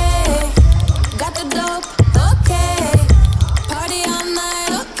 okay. Got the dope, okay. Party all night,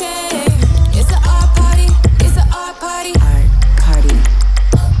 okay. It's a art party, it's a art party. Art party,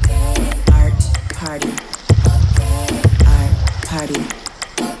 Okay, art party, okay, art party,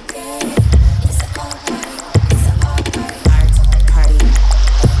 okay. It's a art party, it's a art party. art party,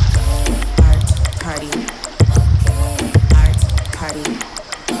 art party, Okay, art party.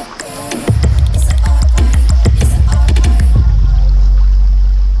 okay. It's a art party, it's a art party.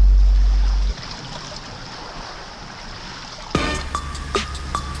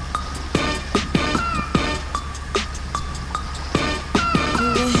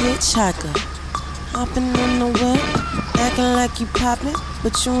 You a hitchhiker, hopping in the whip, acting like you poppin',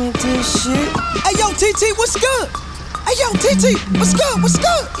 but you ain't did shit. Hey, yo, TT, what's good? Hey, yo, TT, what's good? What's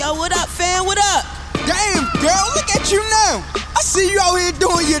good? Yo, what up, fam? What up? Damn, girl, look at you now. I see you out here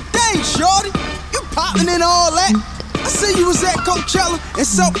doing your thing, shorty. You popping in all that. I see you was at Coachella and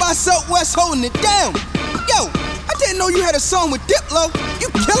South by Southwest holding it down. Yo, I didn't know you had a song with Diplo. You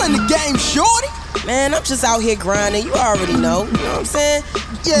killing the game, shorty. Man, I'm just out here grinding. You already know. You know what I'm saying?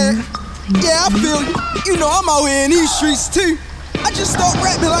 Yeah, I feel you. You know I'm out here in these streets too. I just started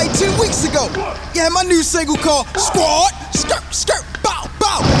rapping like 2 weeks ago. Yeah, my new single called Squad, Skirt, Skirt, Bow,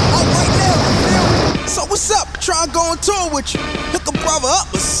 Bow. Out right now, you feel me? So what's up? Try and go on tour with you. Hook a brother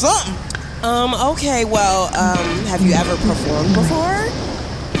up or something. Okay, well, have you ever performed before?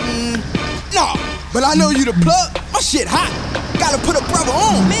 Nah, but I know you the plug. My shit hot. Gotta put a brother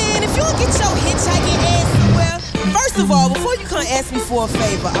on. Man, if you don't get your hitchhiking ass somewhere, first of all, before you come ask me for a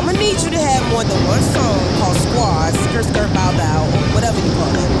favor, I'ma need you to have more than one song called Squad, Skirt, Skirt, Bow, Bow, or whatever you call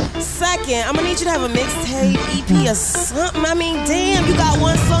it. Second, I'ma need you to have a mixtape, EP, or something. I mean, damn, you got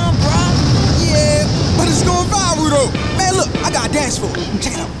one song, bruh. Yeah, but it's going viral though. Man, look, I got a dance for it.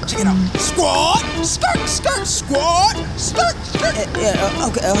 Check it out, check it out. Squad, skirt, skirt, squad, skirt, skirt.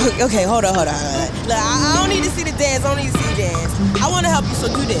 Okay, hold on. Look, I don't need to see the dance, I don't need to see the dance. I wanna help you, so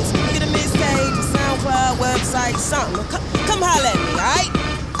do this. Get a mixtape, a SoundCloud, website, something. Come holler at me, alright?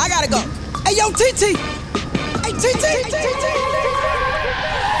 I gotta go. Hey, yo, TT. Hey, TT.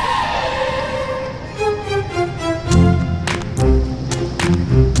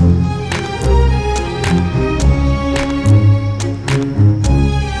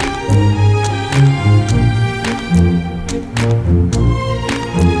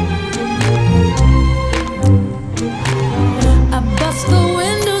 I bust the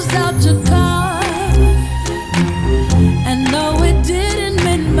windows out your car, and no, it didn't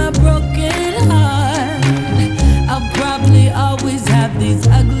mend my broken heart. I'll probably always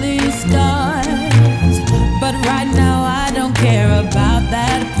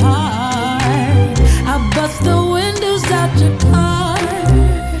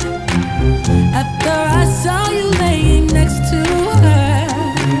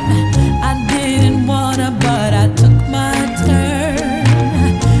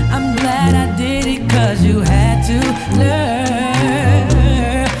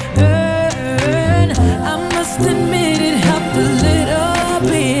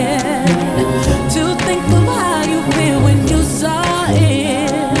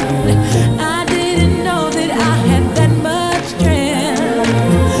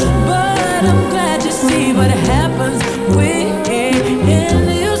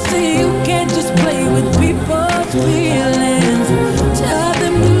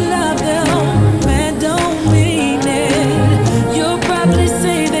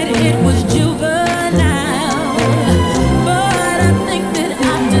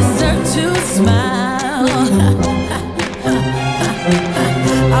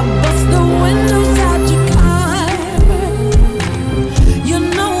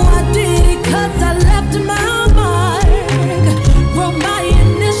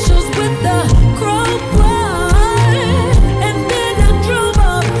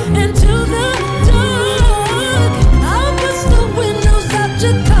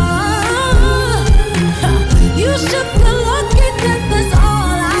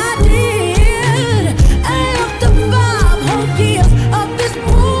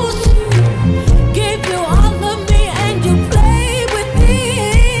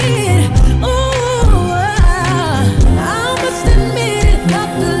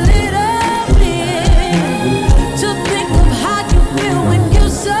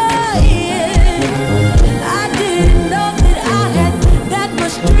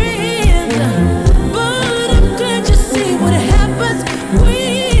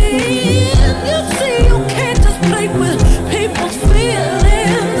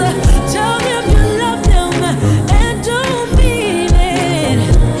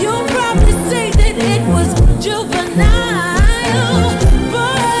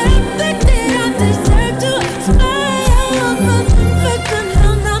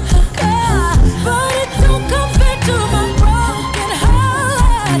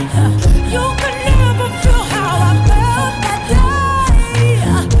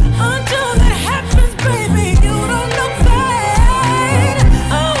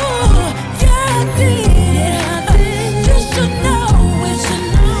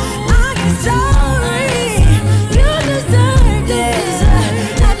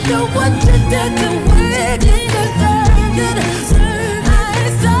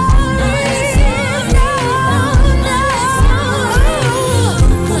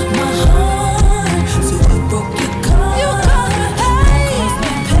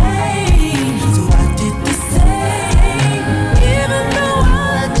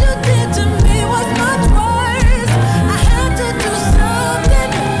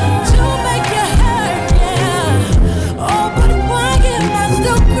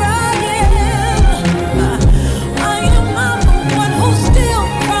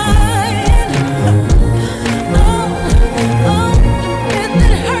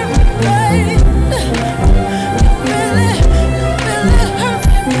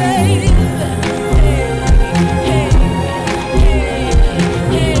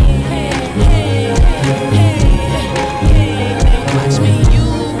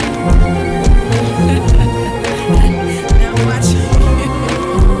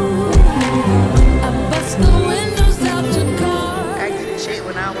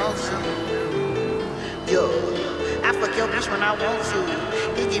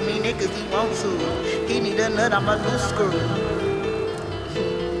give me niggas he want to. He need a nut, I'm a loose screw.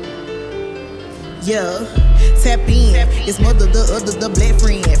 Yeah, tap in. It's mother, the other, the black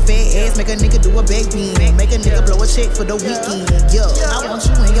friend. Fat ass, make a nigga do a back bend. Make a nigga blow a check for the weekend. Yeah, I want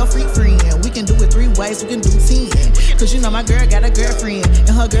you and your freak friend. We can do it 3 ways, we can do 10. Cause you know my girl got a girlfriend.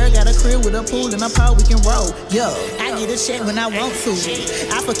 And her girl got a crib with a pool and a pole we can roll. Yeah, I get a check when I want to.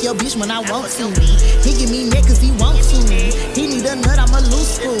 I fuck your bitch when I want to. He give me neck cause he want to. He need a nut, I'm a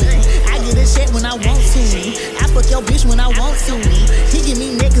loose screw. I get a check when I want to. I fuck your bitch when I want to. He give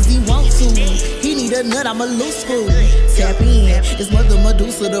me neck cause he want to. He need a nut, I'm a loose screw. Tap in, it's Mother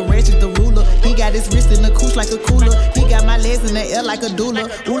Medusa, the ratchet, the ruler. He got his wrist in the couch like a cooler. He got my legs in the air like a doula.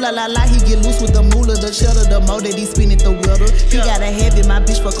 Ooh la la la, he get loose with the moolah, the cheddar, the mo that he spin it, the welder. He got a heavy, my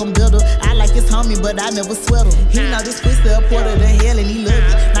bitch fuck him better. I like his homie, but I never sweat him. He know this pussy a porter to hell and he love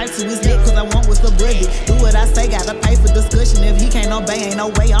it. Knife to his neck cause I want what's the budget. Do what I say, gotta pay for discussion. If he can't obey, ain't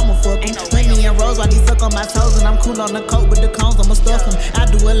no way I'ma fuck him. Plenty and Rose while he suck on my toes and I'm cool on the coat with the cones, I'ma stuff him. I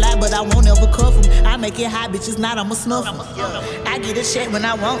do a lot, but I won't ever cuff him. I make it hot, bitches not, I'ma snuff him. I get a check when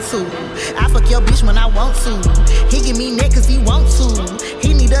I want to. I fuck your bitch when I want to. He give me neck cause he want to.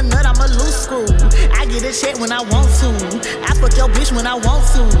 He need a nut, I'm a loose screw. I get a check when I want to. I fuck your bitch when I want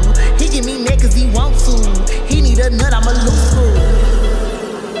to. He give me neck cause he want to. He need a nut, I'm a loose screw.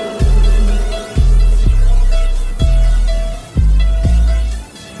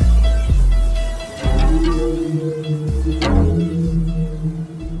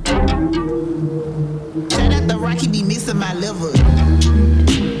 He be mixing my liver.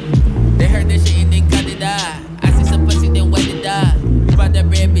 They heard that shit and they got it die. I see some pussy, then wet it die. But that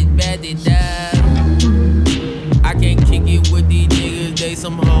bad bitch bad, they die. I can't kick it with these niggas, they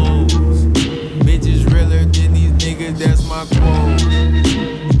some hoes. Bitches realer than these niggas, that's my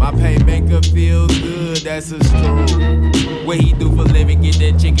quote. My pain make her feel good, that's a stroke. What he do for living, get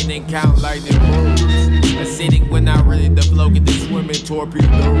that chicken and count like them moves. Acidic when I really the flow, get the swimming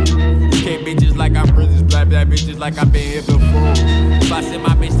torpedo. Can't bitches like I'm British, black bitches like I've been here before. If I send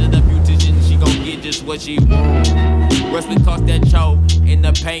my bitch to the beautician, she gon' get just what she want. Wrestling cost that choke, and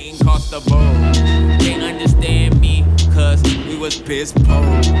the painting cost the bone. Can't understand me, cause we was piss poor.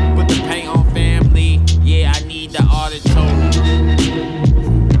 Put the paint on family, yeah, I need the artichoke.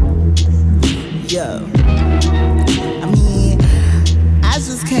 Yo, I mean, I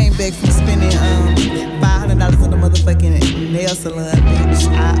just came back from spending $500 in the motherfucking nail salon, bitch.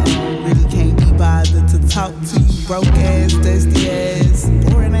 I really can't be bothered to talk to you broke ass, dusty ass,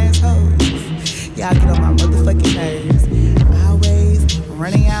 boring ass hoes. Y'all get on my motherfucking nerves. Always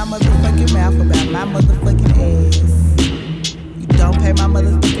running y'all motherfucking mouth about my motherfucking ass. You don't pay my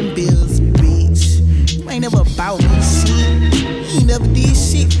motherfucking bills, bitch. You ain't never bought me shit. You ain't never did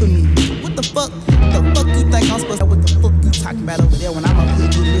shit for me. What the fuck? The fuck you think I'm supposed to? What the fuck you talking about over there when I'm up here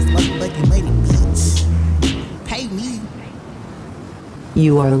getting this motherfucking money, bitch? Pay me.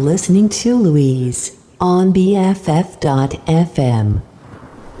 You are listening to Louise on BFF.FM.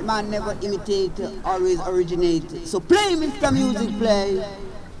 The man never imitate, always originate. So play Mr. Music, play.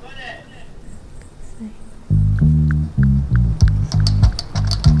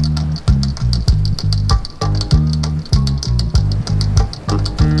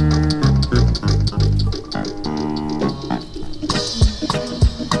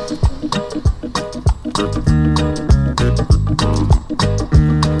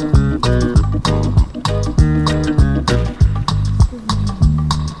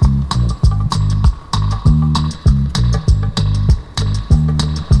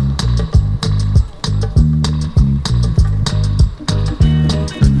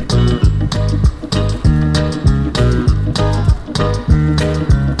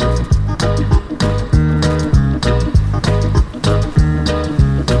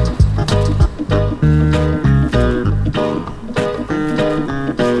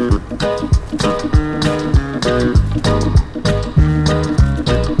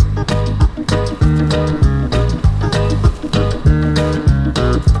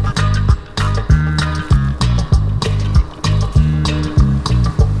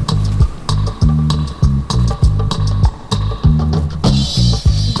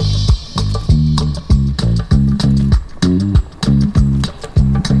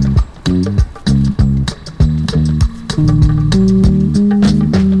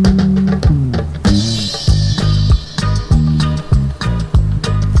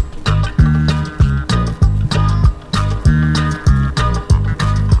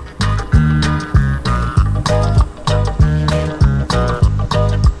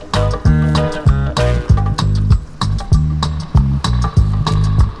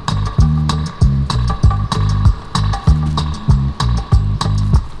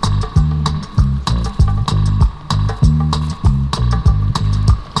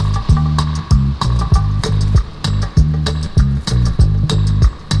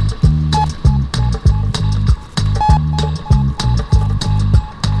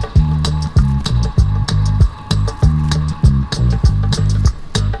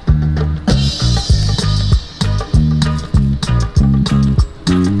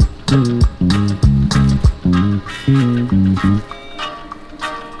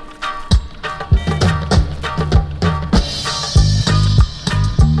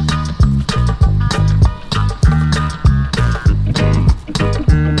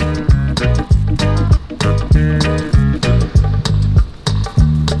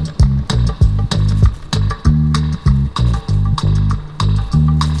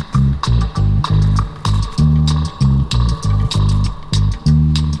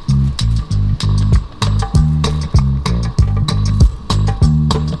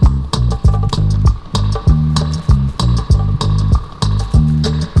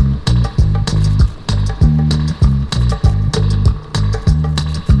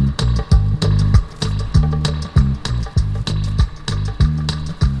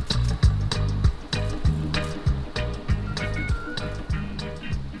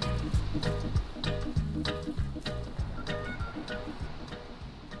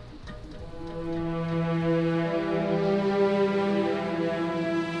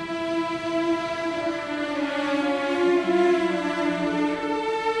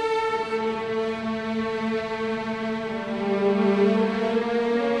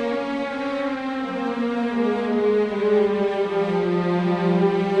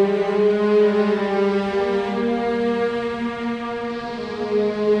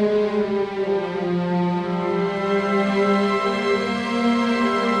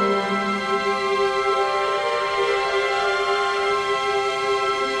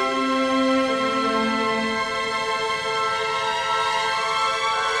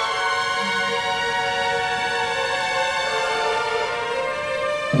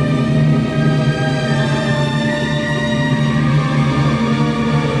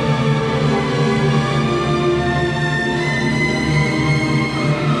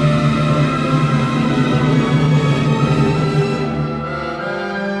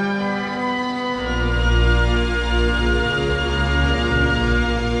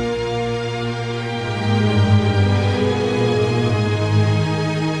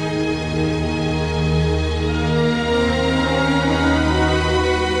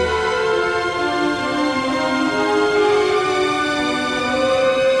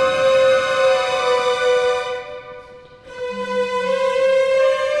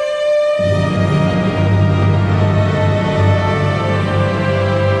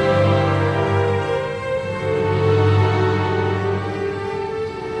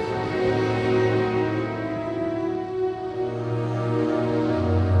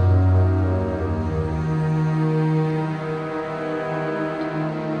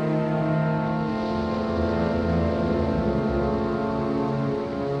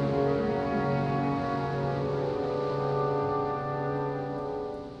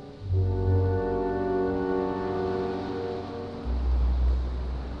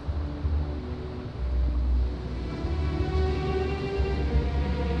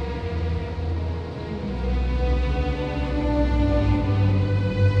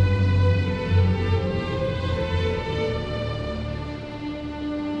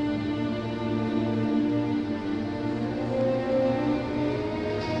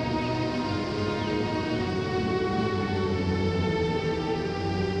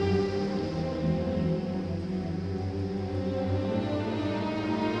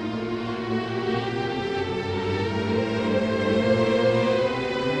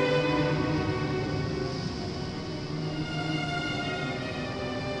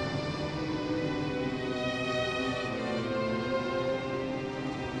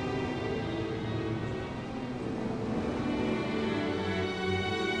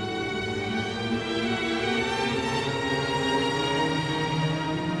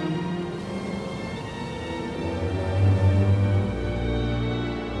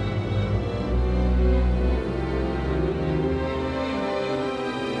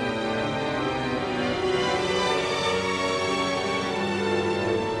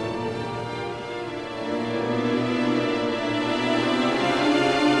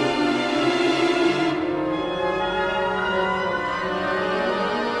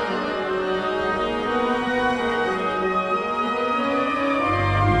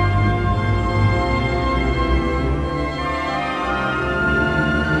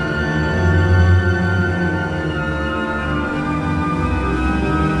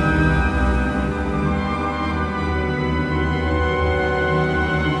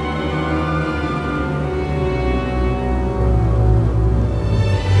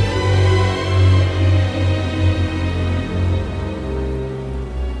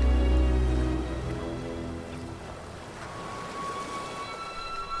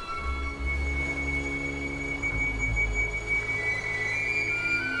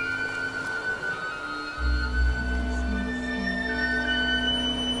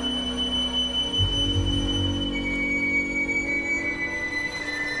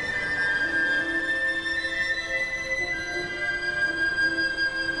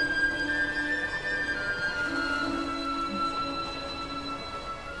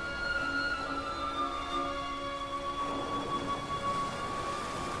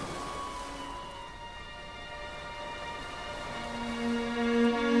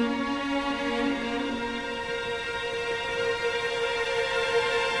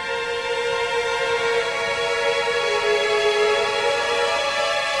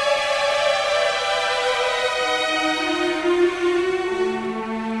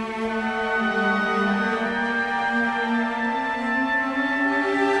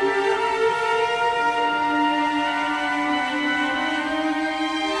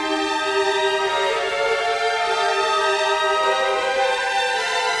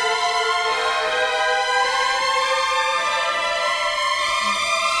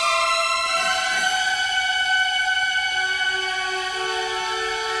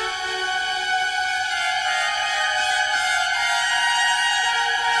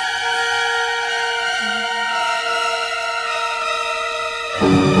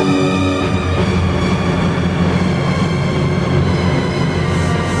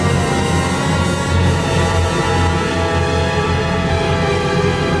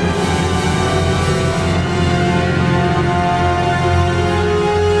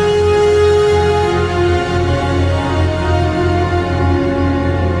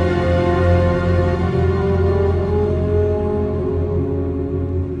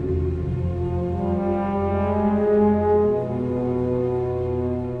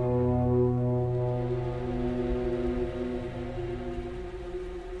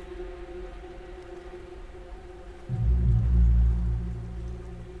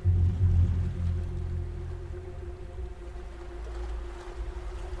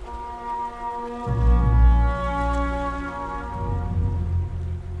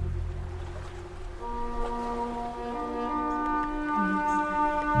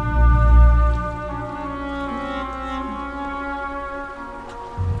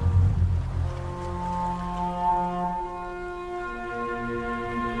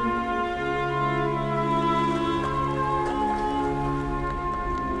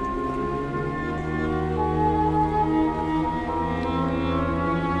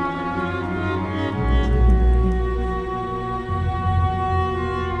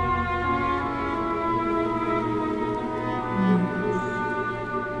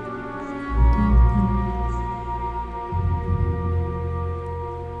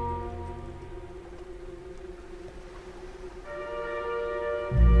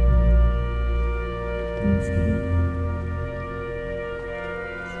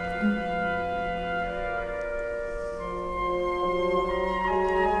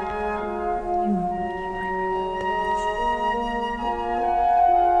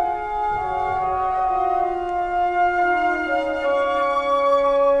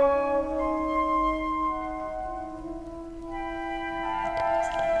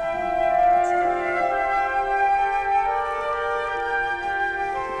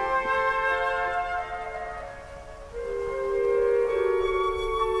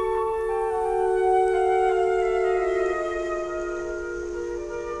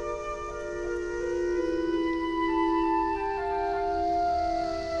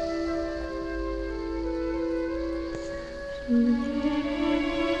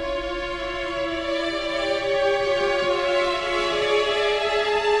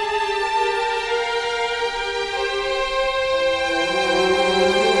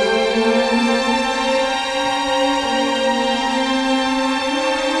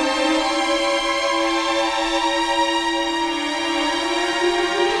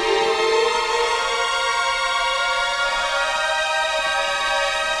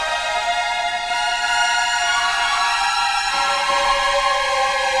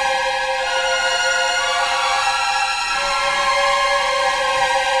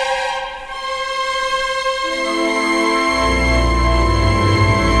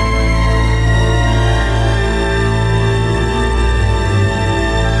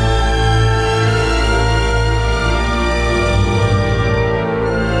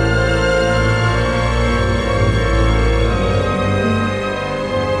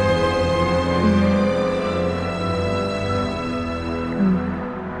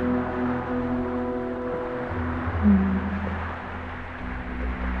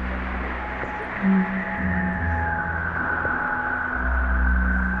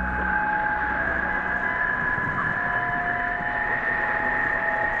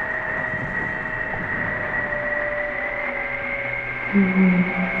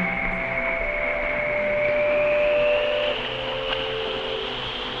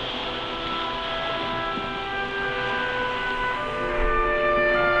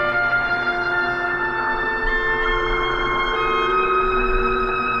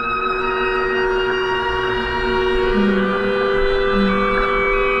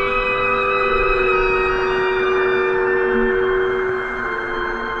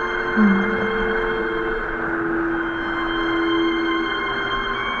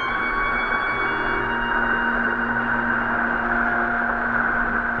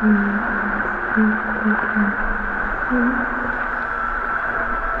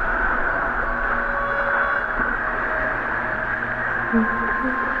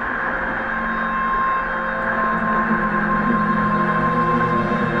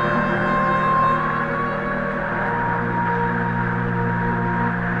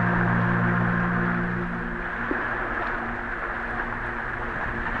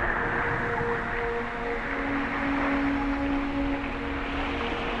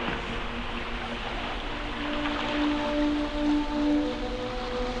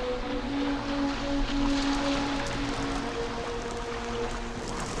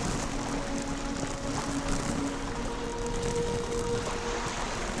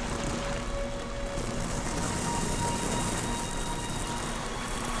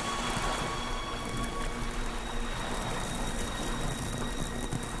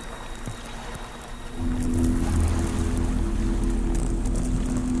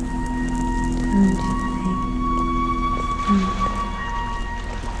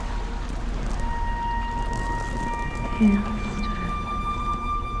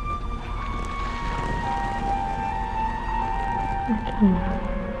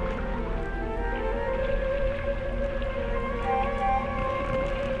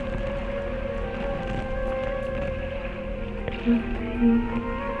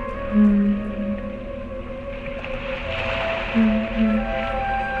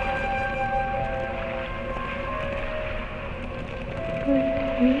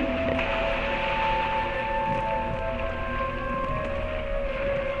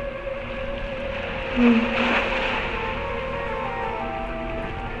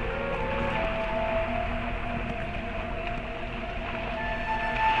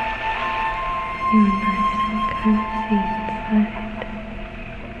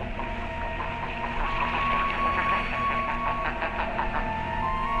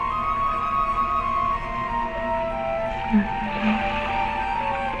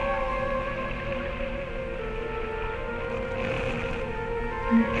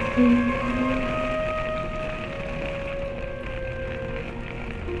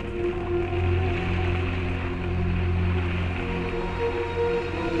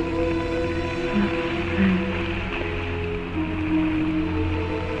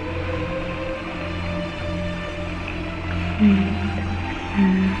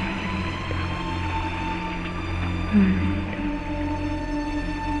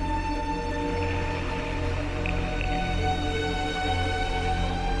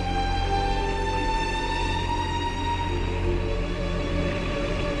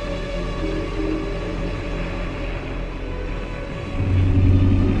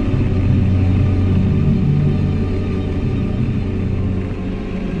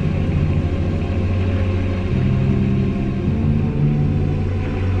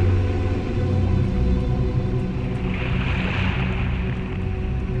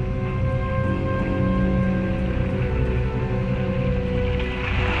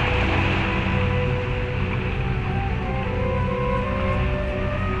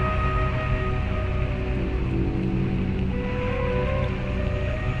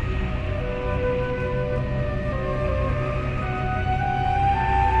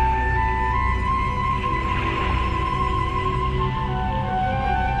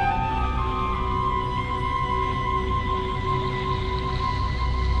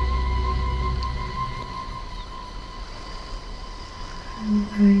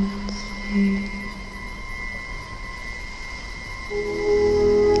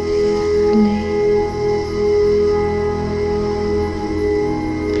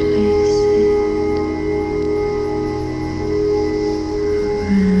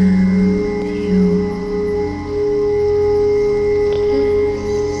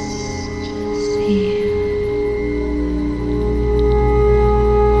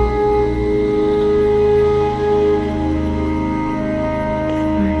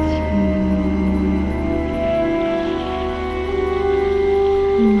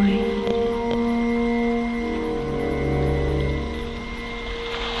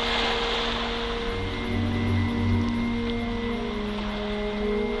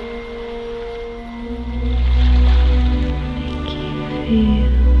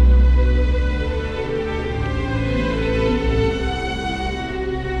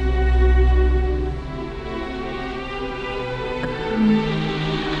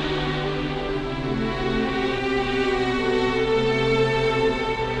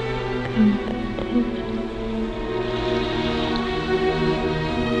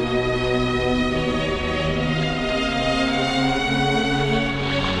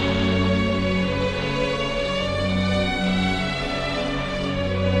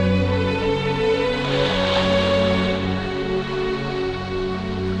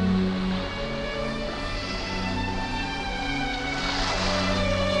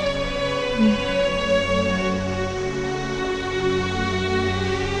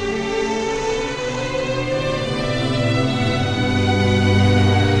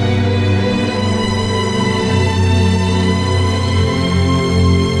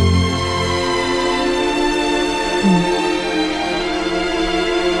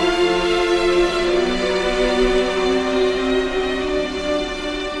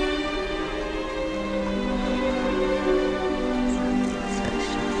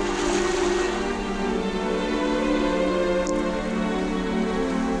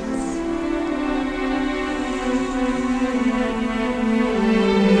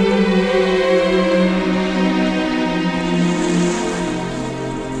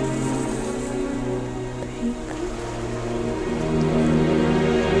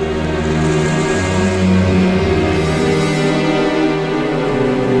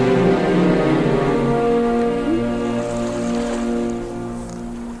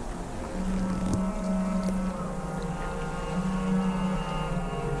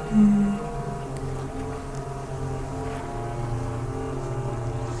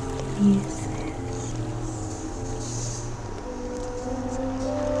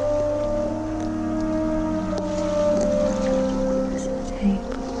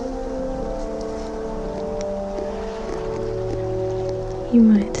 You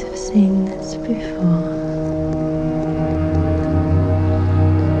might have seen this before.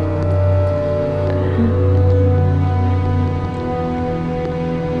 Perhaps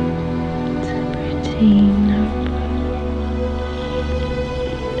it's a pretty notebook.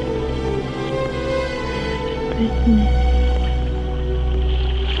 I've written it.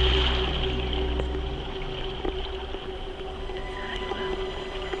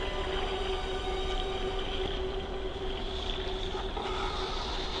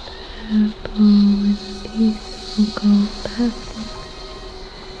 Purple with a peaceful gold pattern.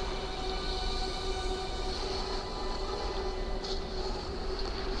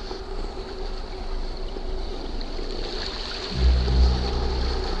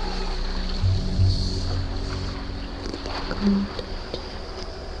 Gold.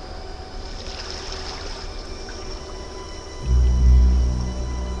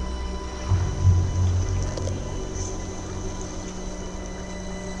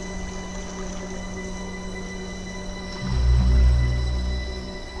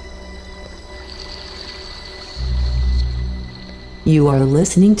 You are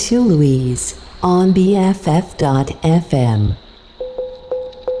listening to Louise on BFF.fm.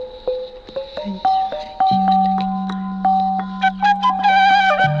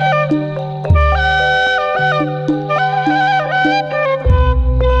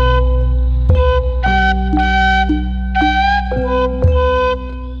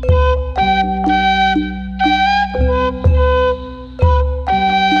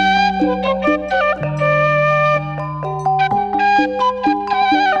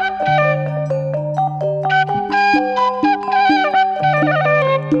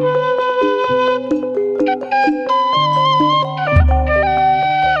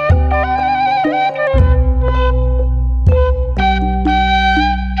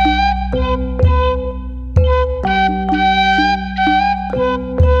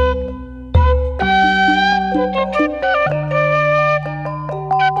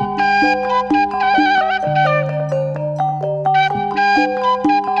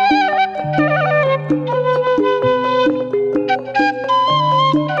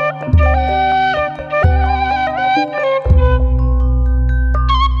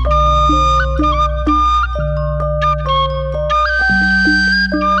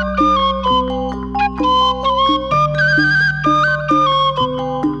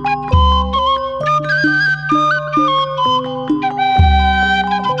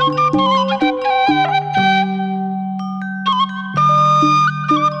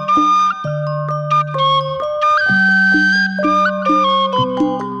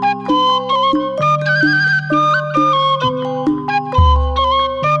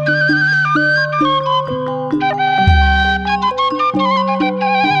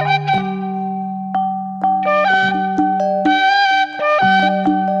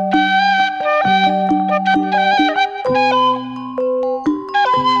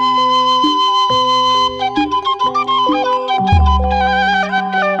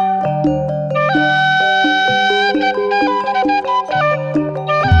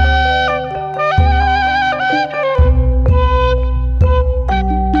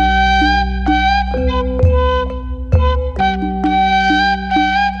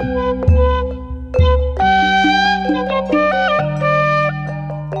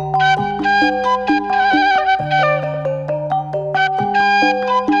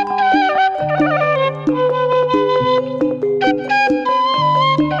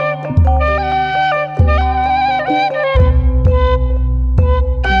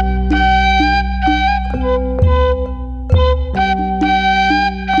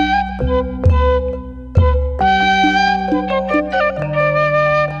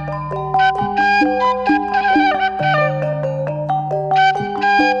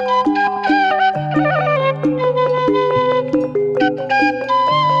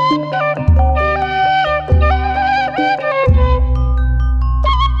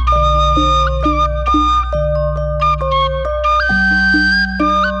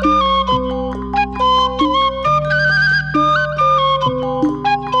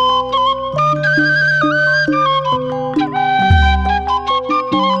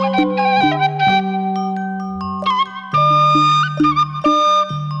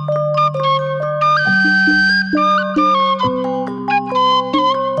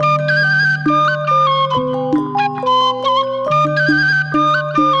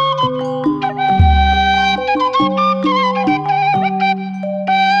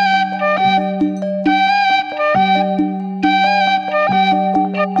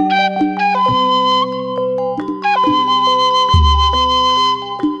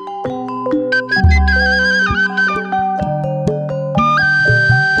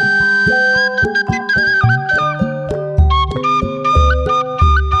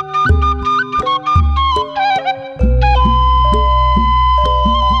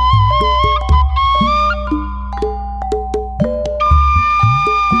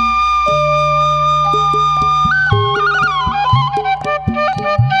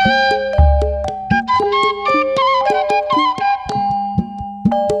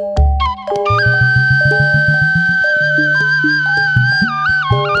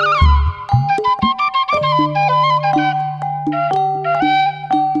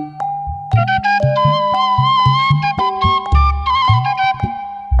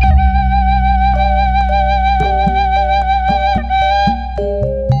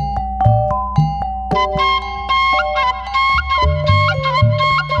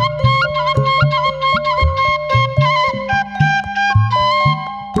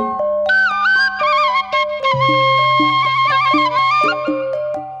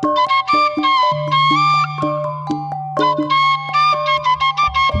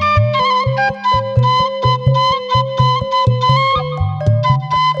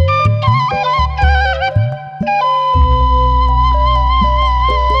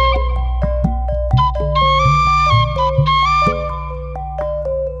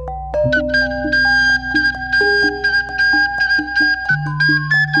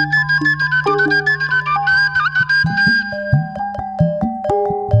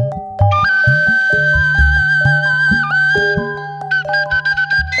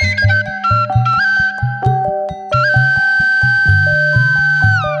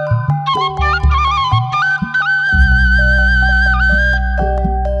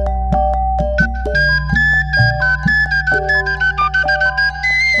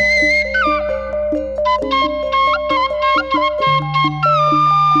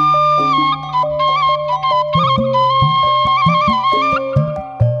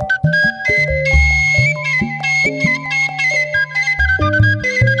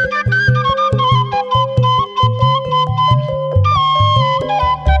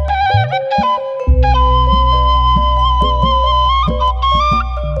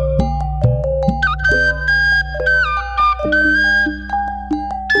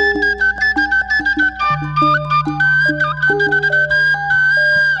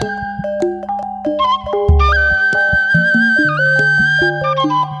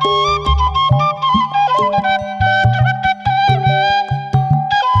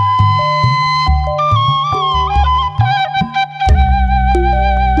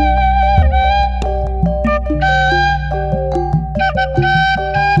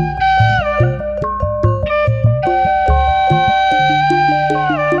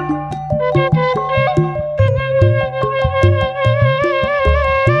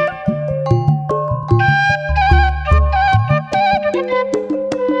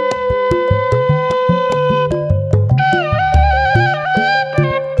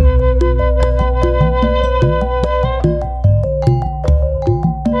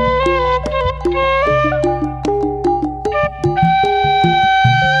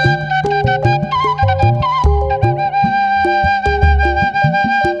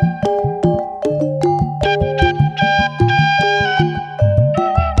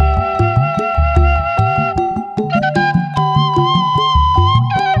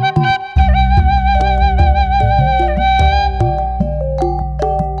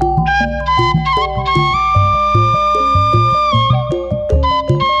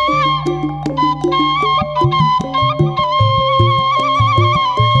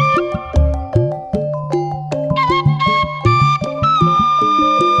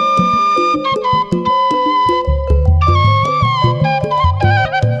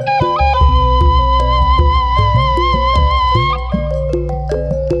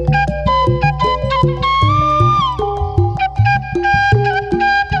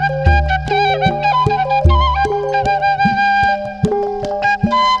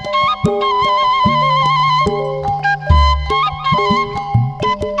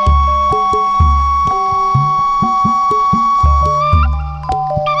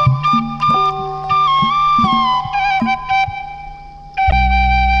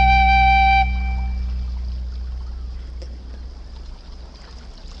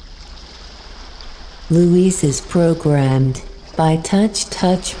 Louise is programmed by Touch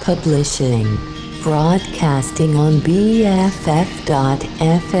Publishing, broadcasting on BFF.FM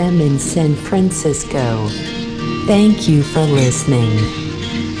in San Francisco. Thank you for listening.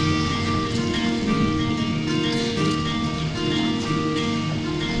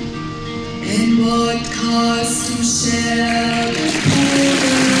 And what cost to share the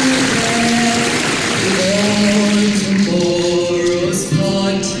tomorrow's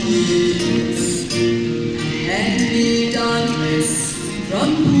parties? Hand-me-downs from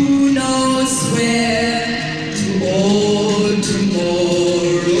who knows where to all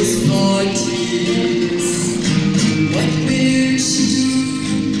tomorrow's parties. What will she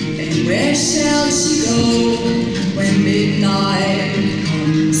do and where shall she go when midnight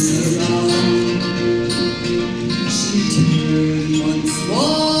comes around? She turned once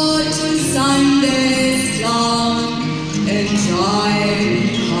more to Sunday's clown and tried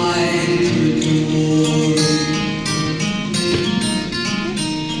behind the door.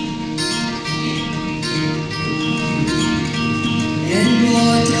 And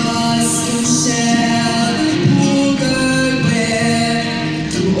what custom shall the poor girl wear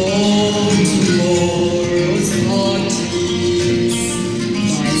to all tomorrow's parties?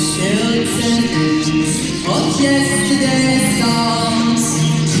 My silks and ends of yesterday's songs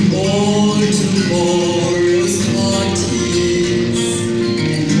to all tomorrow.